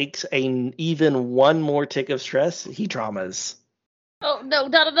Shep takes even one more tick of stress, he traumas. Oh no,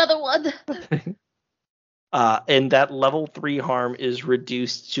 not another one. And that level 3 harm is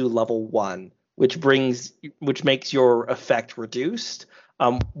reduced to level 1, which makes your effect reduced.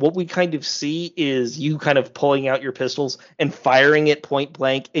 What we kind of see is you kind of pulling out your pistols and firing it point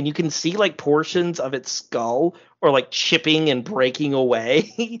blank, and you can see like portions of its skull or like chipping and breaking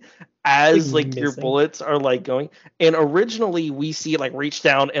away as like your bullets are like going. And originally we see it like reach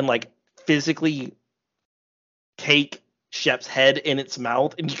down and like physically take Shep's head in its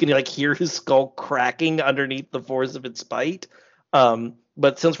mouth, and you can like hear his skull cracking underneath the force of its bite.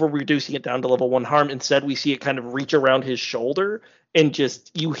 But since we're reducing it down to level 1 harm, instead we see it kind of reach around his shoulder, and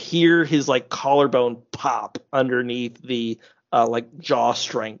just you hear his like collarbone pop underneath the like jaw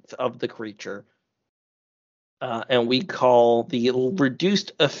strength of the creature. And we call the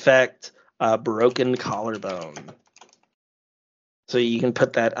reduced effect broken collarbone. So you can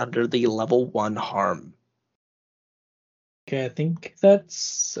put that under the level 1 harm. Okay, I think I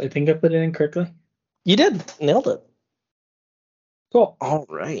put it in correctly. You did. Nailed it. Cool. All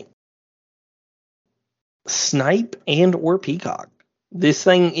right. Snipe and or Peacock. This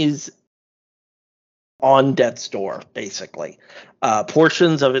thing is on death's door, basically.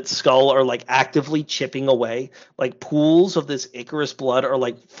 Portions of its skull are like actively chipping away. Like pools of this Icarus blood are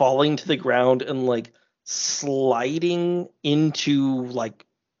like falling to the ground and like sliding into like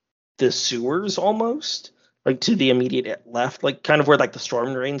the sewers almost. Like to the immediate left, like kind of where like the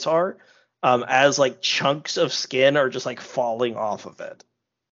storm drains are, as like chunks of skin are just like falling off of it.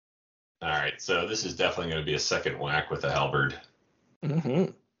 All right, so this is definitely going to be a second whack with a halberd. Mm-hmm.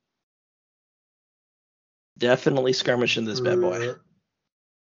 Definitely skirmishing this bad boy.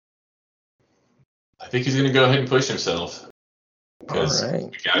 I think he's going to go ahead and push himself because we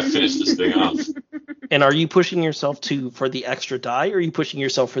got to finish this thing off. And are you pushing yourself for the extra die, or are you pushing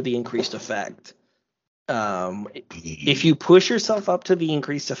yourself for the increased effect? If you push yourself up to the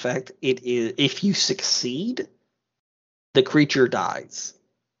increased effect, if you succeed, the creature dies.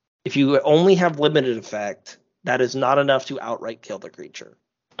 If you only have limited effect, that is not enough to outright kill the creature.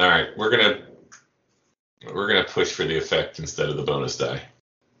 All right, we're gonna push for the effect instead of the bonus die.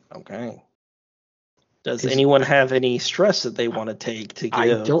 Okay. Does anyone have any stress that they want to take to give? I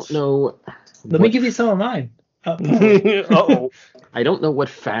don't know. Let me give you some of mine. Uh-oh. I don't know what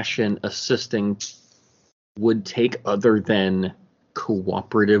fashion assisting would take other than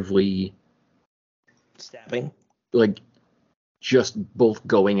cooperatively stabbing, like just both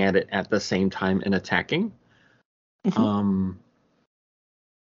going at it at the same time and attacking. Mm-hmm.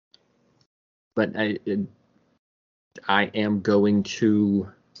 But I am going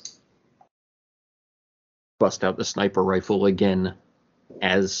to bust out the sniper rifle again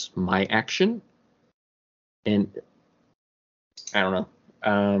as my action, and I don't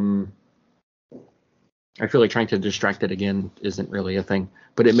know. I feel like trying to distract it again isn't really a thing,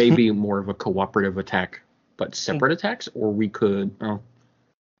 but it may be more of a cooperative attack, but separate attacks, or we could. I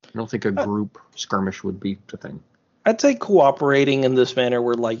don't think a group skirmish would be the thing. I'd say cooperating in this manner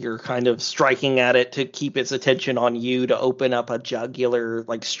where like you're kind of striking at it to keep its attention on you to open up a jugular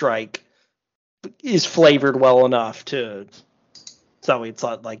like strike is flavored well enough to so it's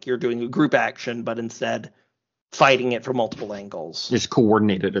not like you're doing a group action, but instead fighting it from multiple angles. It's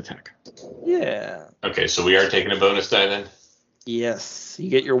coordinated attack. Yeah. Okay, so we are taking a bonus die then? Yes. You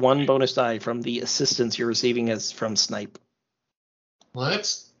get your 1 bonus die from the assistance you're receiving as from Snipe.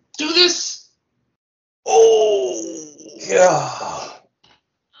 Let's do this. Oh yeah.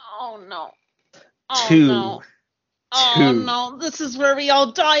 Oh no. Oh 2. no. Oh 2. no. This is where we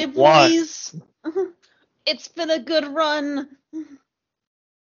all die, boys. It's been a good run.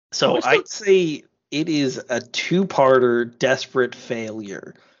 So I'd say it is a 2-parter desperate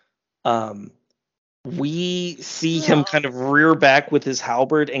failure. We see him kind of rear back with his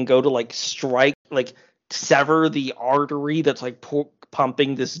halberd and go to like strike, like sever the artery that's like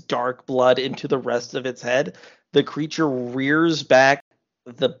pumping this dark blood into the rest of its head. The creature rears back,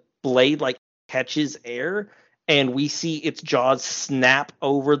 the blade like catches air, and we see its jaws snap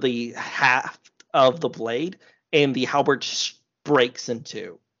over the haft of the blade, and the halberd breaks in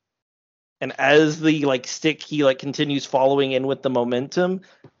 2. And as the like stick he like continues following in with the momentum,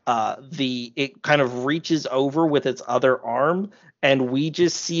 it kind of reaches over with its other arm, and we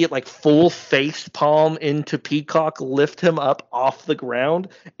just see it like full face palm into Peacock, lift him up off the ground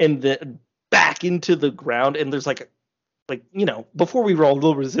and then back into the ground. And there's like before we roll a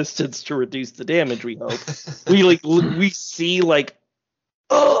little resistance to reduce the damage, we hope we see like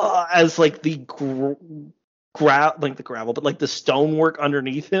as like the the gravel, but like the stonework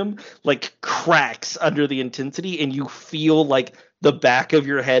underneath him, like cracks under the intensity, and you feel like the back of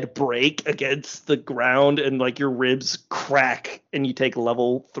your head break against the ground, and like your ribs crack, and you take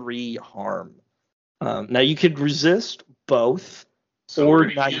level 3 harm. Now you could resist both, So or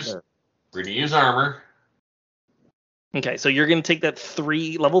we're gonna use armor. Okay, so you're gonna take that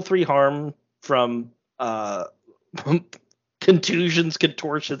level 3 harm from contusions,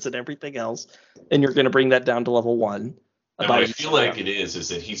 contortions, and everything else, and you're gonna bring that down to level 1. And what I feel like it is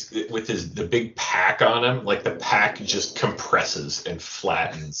that he's with the big pack on him, like the pack just compresses and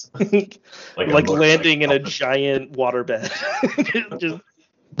flattens, like landing in a giant waterbed. Just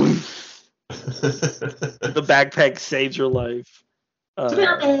the backpack saves your life.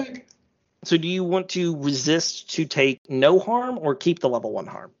 So do you want to resist to take no harm or keep the level 1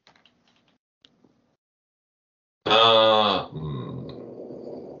 harm?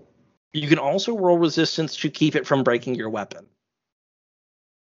 You can also roll resistance to keep it from breaking your weapon.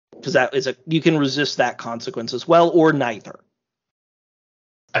 Because you can resist that consequence as well, or neither.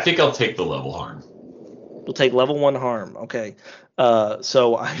 I think I'll take the level harm. You'll take level 1 harm. Okay.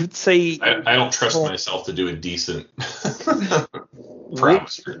 So I would say I don't trust myself to do a decent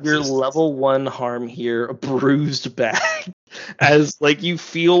promise. Your level 1 harm here, a bruised bag, as like you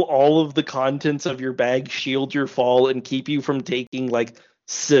feel all of the contents of your bag shield your fall and keep you from taking like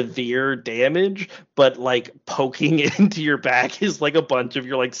severe damage, but like poking into your back is like a bunch of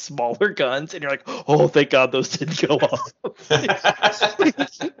your like smaller guns, and you're like, oh, thank God those didn't go off.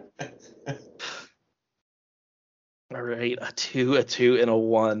 All right, a 2, and a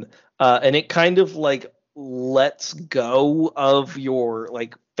 1. And it kind of like lets go of your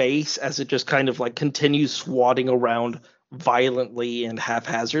like face as it just kind of like continues swatting around violently and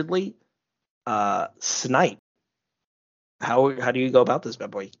haphazardly. Snipe. How do you go about this,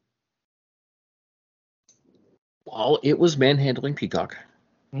 bad boy? Well, it was manhandling Peacock.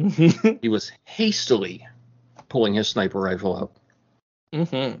 He was hastily pulling his sniper rifle out.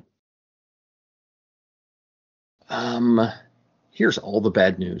 Here's all the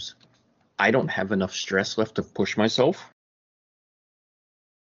bad news. I don't have enough stress left to push myself.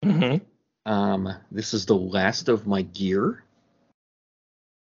 This is the last of my gear.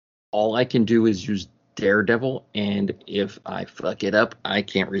 All I can do is use Daredevil, and if I fuck it up, I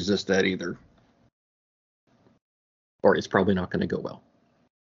can't resist that either. Or it's probably not going to go well.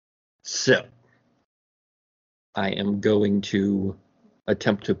 So, I am going to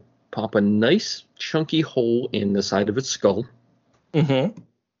attempt to pop a nice chunky hole in the side of its skull. And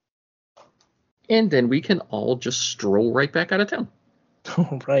then we can all just stroll right back out of town.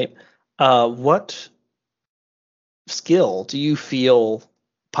 All right. What skill do you feel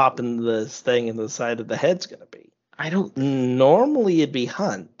popping this thing in the side of the head's going to be? I don't... Normally it'd be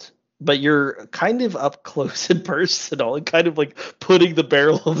hunt, but you're kind of up close and personal and kind of like putting the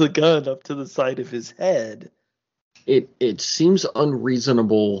barrel of the gun up to the side of his head. It seems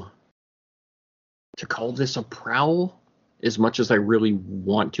unreasonable to call this a prowl as much as I really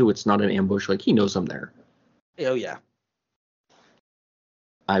want to. It's not an ambush. Like, he knows I'm there. Oh, yeah.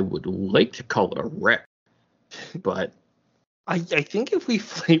 I would like to call it a wreck, but... I think if we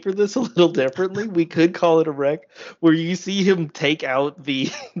flavor this a little differently, we could call it a wreck, where you see him take out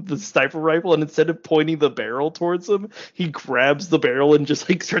the sniper rifle, and instead of pointing the barrel towards him, he grabs the barrel and just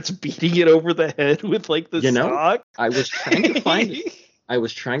like starts beating it over the head with like the stock. I was trying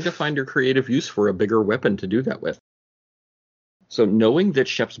to find a creative use for a bigger weapon to do that with. So knowing that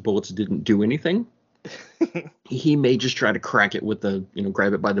Shep's bullets didn't do anything, he may just try to crack it with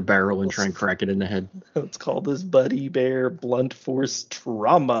grab it by the barrel and try and crack it in the head. Let's call this Buddy Bear blunt force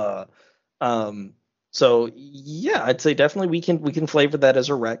trauma. So yeah, I'd say definitely we can flavor that as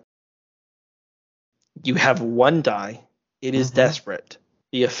a wreck. You have 1 die. It is desperate.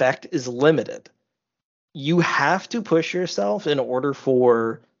 The effect is limited. You have to push yourself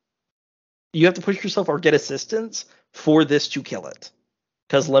or get assistance for this to kill it,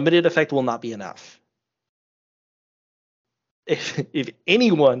 because limited effect will not be enough. If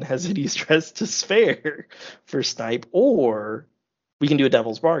anyone has any stress to spare for Snipe, or we can do a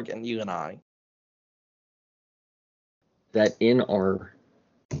devil's bargain, you and I. That in our...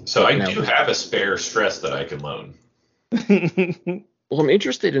 So I do have a spare stress that I can loan. Well, I'm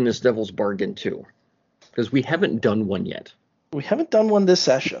interested in this devil's bargain too, because we haven't done one yet. We haven't done one this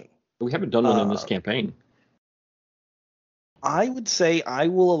session. We haven't done one in this campaign. I would say I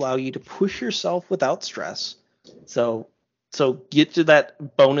will allow you to push yourself without stress. So get to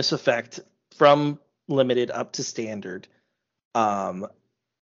that bonus effect from limited up to standard. The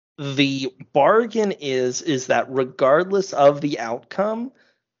bargain is that regardless of the outcome,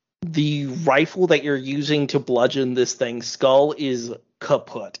 The rifle that you're using to bludgeon this thing's skull is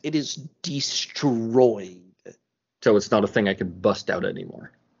kaput. It is destroyed. So it's not a thing I can bust out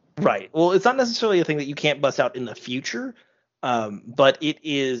anymore. Right. Well, it's not necessarily a thing that you can't bust out in the future, but it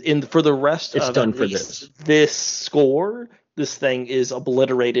is for the rest It's of done at for least this score. This thing is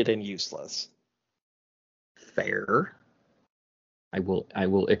obliterated and useless. Fair. I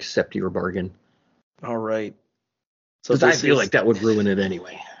will accept your bargain. All right. So Because I feel like that would ruin it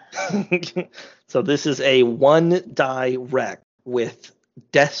anyway. So this is a 1-die wreck with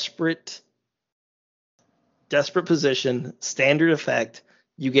desperate position, standard effect.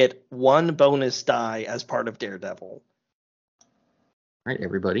 You get 1 bonus die as part of Daredevil. All right,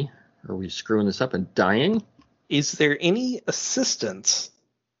 everybody. Are we screwing this up and dying? Is there any assistance,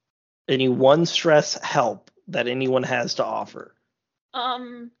 any 1 stress help that anyone has to offer?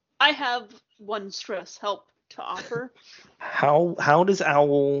 I have 1 stress help to offer. How does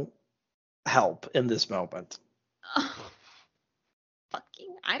Owl help in this moment?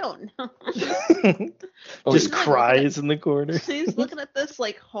 Fucking, I don't know. Just cries in the corner. She's looking at this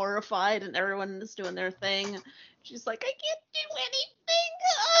like horrified, and everyone is doing their thing. She's like, I can't do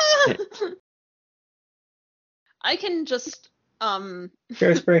anything. I can just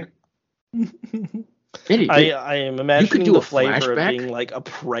Hairspray. I am imagining do the a flavor flashback. of being like a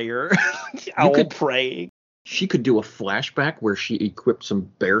prayer. Owl could- praying. She could do a flashback where she equipped some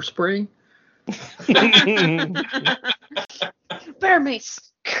bear spray. bear mace.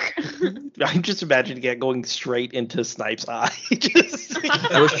 I'm just imagining it going straight into Snipe's eye. Just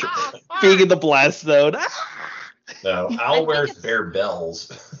I was being in the blast zone. No, I Owl think wears it's- bear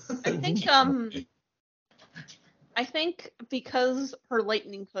bells. I think because her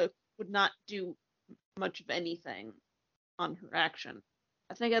lightning cloak would not do much of anything on her action,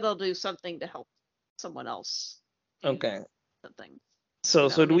 I think it'll do something to help someone else. do Okay. Something. So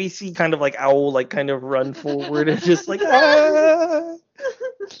No, do we see kind of like Owl like kind of run forward and just like ah!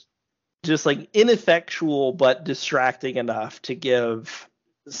 Just like ineffectual but distracting enough to give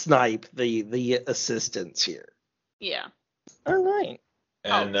Snipe the assistance here. Yeah. All right.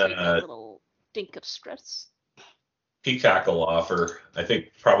 And I'll take a little dink of stress. Peacock will offer. I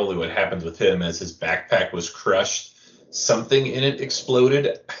think probably what happened with him is his backpack was crushed. Something in it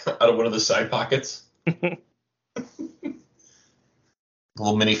exploded out of one of the side pockets. A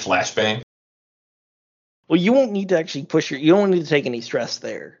little mini flashbang. Well, you won't need to actually you don't need to take any stress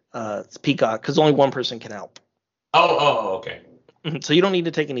there. It's Peacock because only 1 person can help. Oh, okay. So you don't need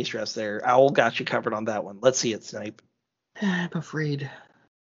to take any stress there. Owl got you covered on that one. Let's see it, Snipe. I'm afraid.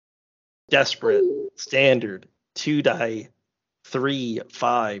 Desperate, standard, 2 die, 3,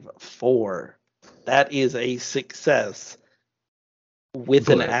 5, 4. That is a success with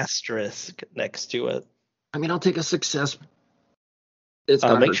an Good. asterisk next to it. I mean, I'll take a success. It's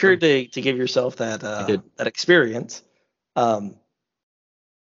Make sure to give yourself that that experience.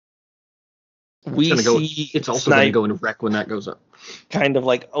 We see It's also going to Snipe go into wreck when that goes up. kind of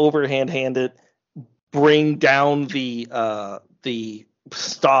like hand it, bring down the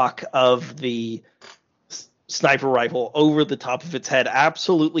stock of the sniper rifle over the top of its head,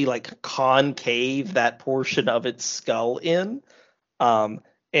 absolutely like concave that portion of its skull in. And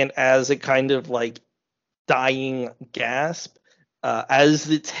as a kind of like dying gasp, as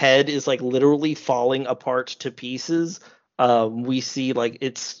its head is like literally falling apart to pieces, we see like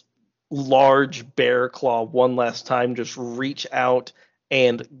its large bear claw one last time just reach out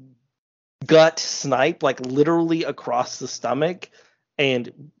and gut Snipe like literally across the stomach.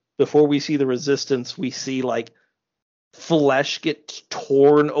 And before we see the resistance, we see like flesh get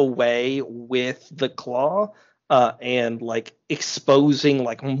torn away with the claw, and like exposing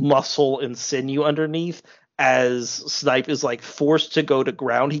like muscle and sinew underneath as Snipe is like forced to go to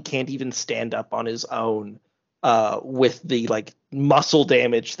ground. He can't even stand up on his own, with the like muscle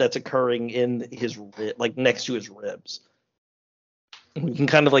damage that's occurring in his like next to his ribs. We can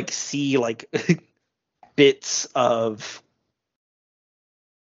kind of like see like bits of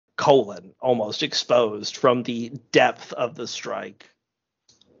colon almost exposed from the depth of the strike,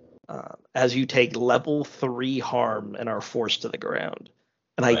 as you take level 3 harm and are forced to the ground.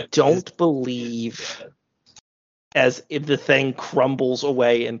 And I don't believe, as if the thing crumbles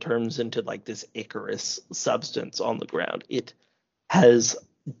away and turns into like this Icarus substance on the ground, it has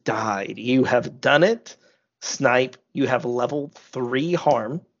died. You have done it. Snipe, you have level 3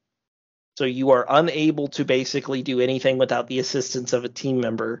 harm. So you are unable to basically do anything without the assistance of a team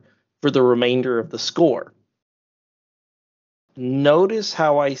member for the remainder of the score. Notice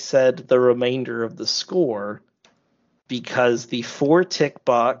how I said the remainder of the score, because the 4 tick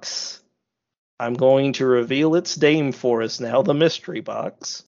box, I'm going to reveal its name for us now, the mystery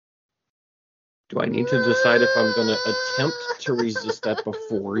box. Do I need to decide if I'm going to attempt to resist that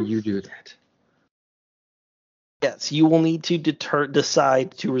before you do that? Yes, you will need to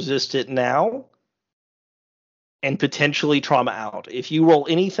decide to resist it now and potentially trauma out. If you roll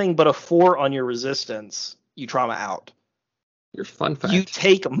anything but a 4 on your resistance, you trauma out. Here's a fun fact. You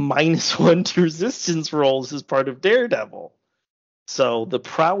take -1 to resistance rolls as part of Daredevil. So the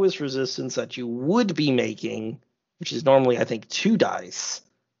prowess resistance that you would be making, which is normally, I think, 2 dice,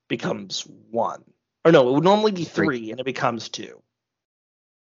 becomes 1. Or no, it would normally be 3, and it becomes 2.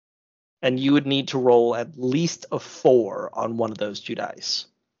 And you would need to roll at least a 4 on one of those 2 dice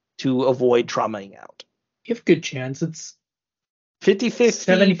to avoid traumaing out. You have a good chance. It's 50-50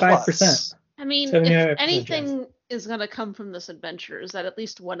 75%. I mean, 75% if anything is going to come from this adventure, is that at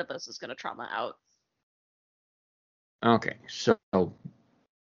least one of us is going to trauma out. Okay, so,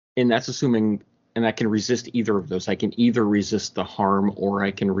 and that's assuming, and I can resist either of those. I can either resist the harm or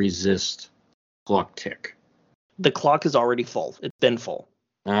I can resist clock tick. The clock is already full. It's been full.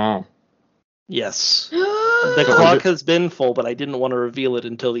 Oh. Yes. The So clock has been full, but I didn't want to reveal it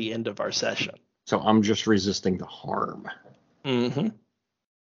until the end of our session. So I'm just resisting the harm. Mm-hmm.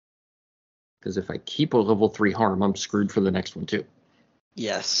 Because if I keep a level 3 harm, I'm screwed for the next one too.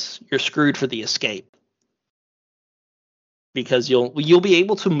 Yes, you're screwed for the escape. Because you'll be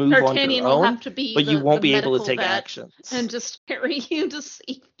able to move on D'Artagnan your will own, have to be but you won't the be able to medical take vet actions. and just carry you to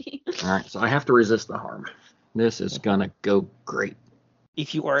safety. All right, so I have to resist the harm. This is gonna go great.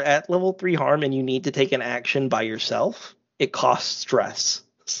 If you are at level 3 harm and you need to take an action by yourself, it costs stress.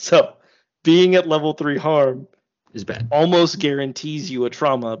 So being at level 3 harm Is bad. almost guarantees you a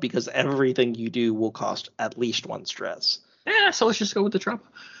trauma because everything you do will cost at least 1 stress. Yeah, so let's just go with the trauma.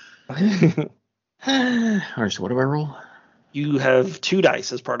 All right, so what do I roll? You have 2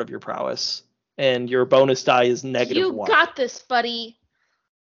 dice as part of your prowess, and your bonus die is -1. You got this, buddy.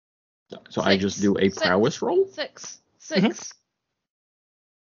 So I just do a prowess roll? 6.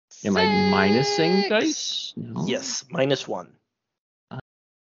 Am I minusing dice? No. Yes, -1.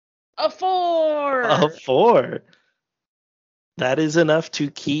 A 4. A 4. That is enough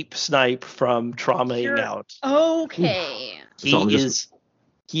to keep Snipe from traumaing You're- out. Okay. He So I'm is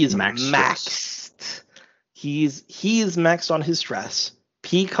max maxed. He is maxed on his stress.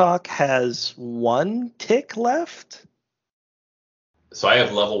 Peacock has 1 tick left. So I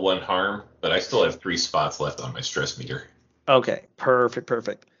have level 1 harm, but I still have 3 spots left on my stress meter. Okay,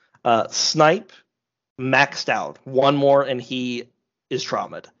 perfect. Snipe maxed out. 1 more and he is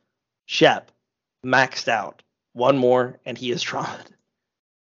traumatized. Shep maxed out. 1 more and he is traumatized.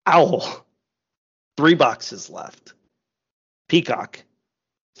 Owl 3 boxes left. Peacock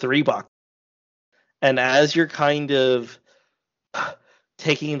 3 boxes. And as you're kind of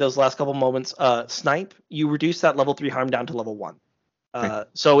taking those last couple moments, Snipe, you reduce that level 3 harm down to level 1.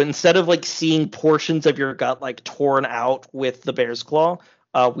 So instead of like seeing portions of your gut like torn out with the bear's claw,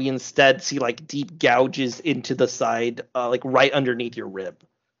 we instead see like deep gouges into the side, like right underneath your rib.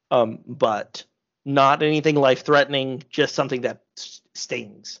 But not anything life-threatening, just something that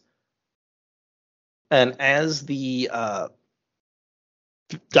stings. And as the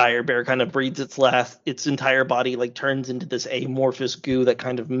dire bear kind of breathes its last, its entire body like turns into this amorphous goo that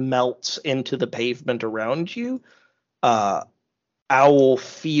kind of melts into the pavement around you. Owl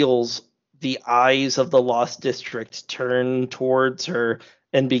feels the eyes of the Lost District turn towards her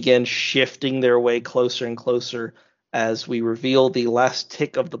and begin shifting their way closer and closer as we reveal the last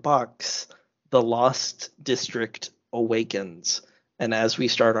tick of the box. The Lost District awakens. And as we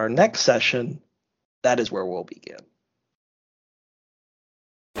start our next session, that is where we'll begin.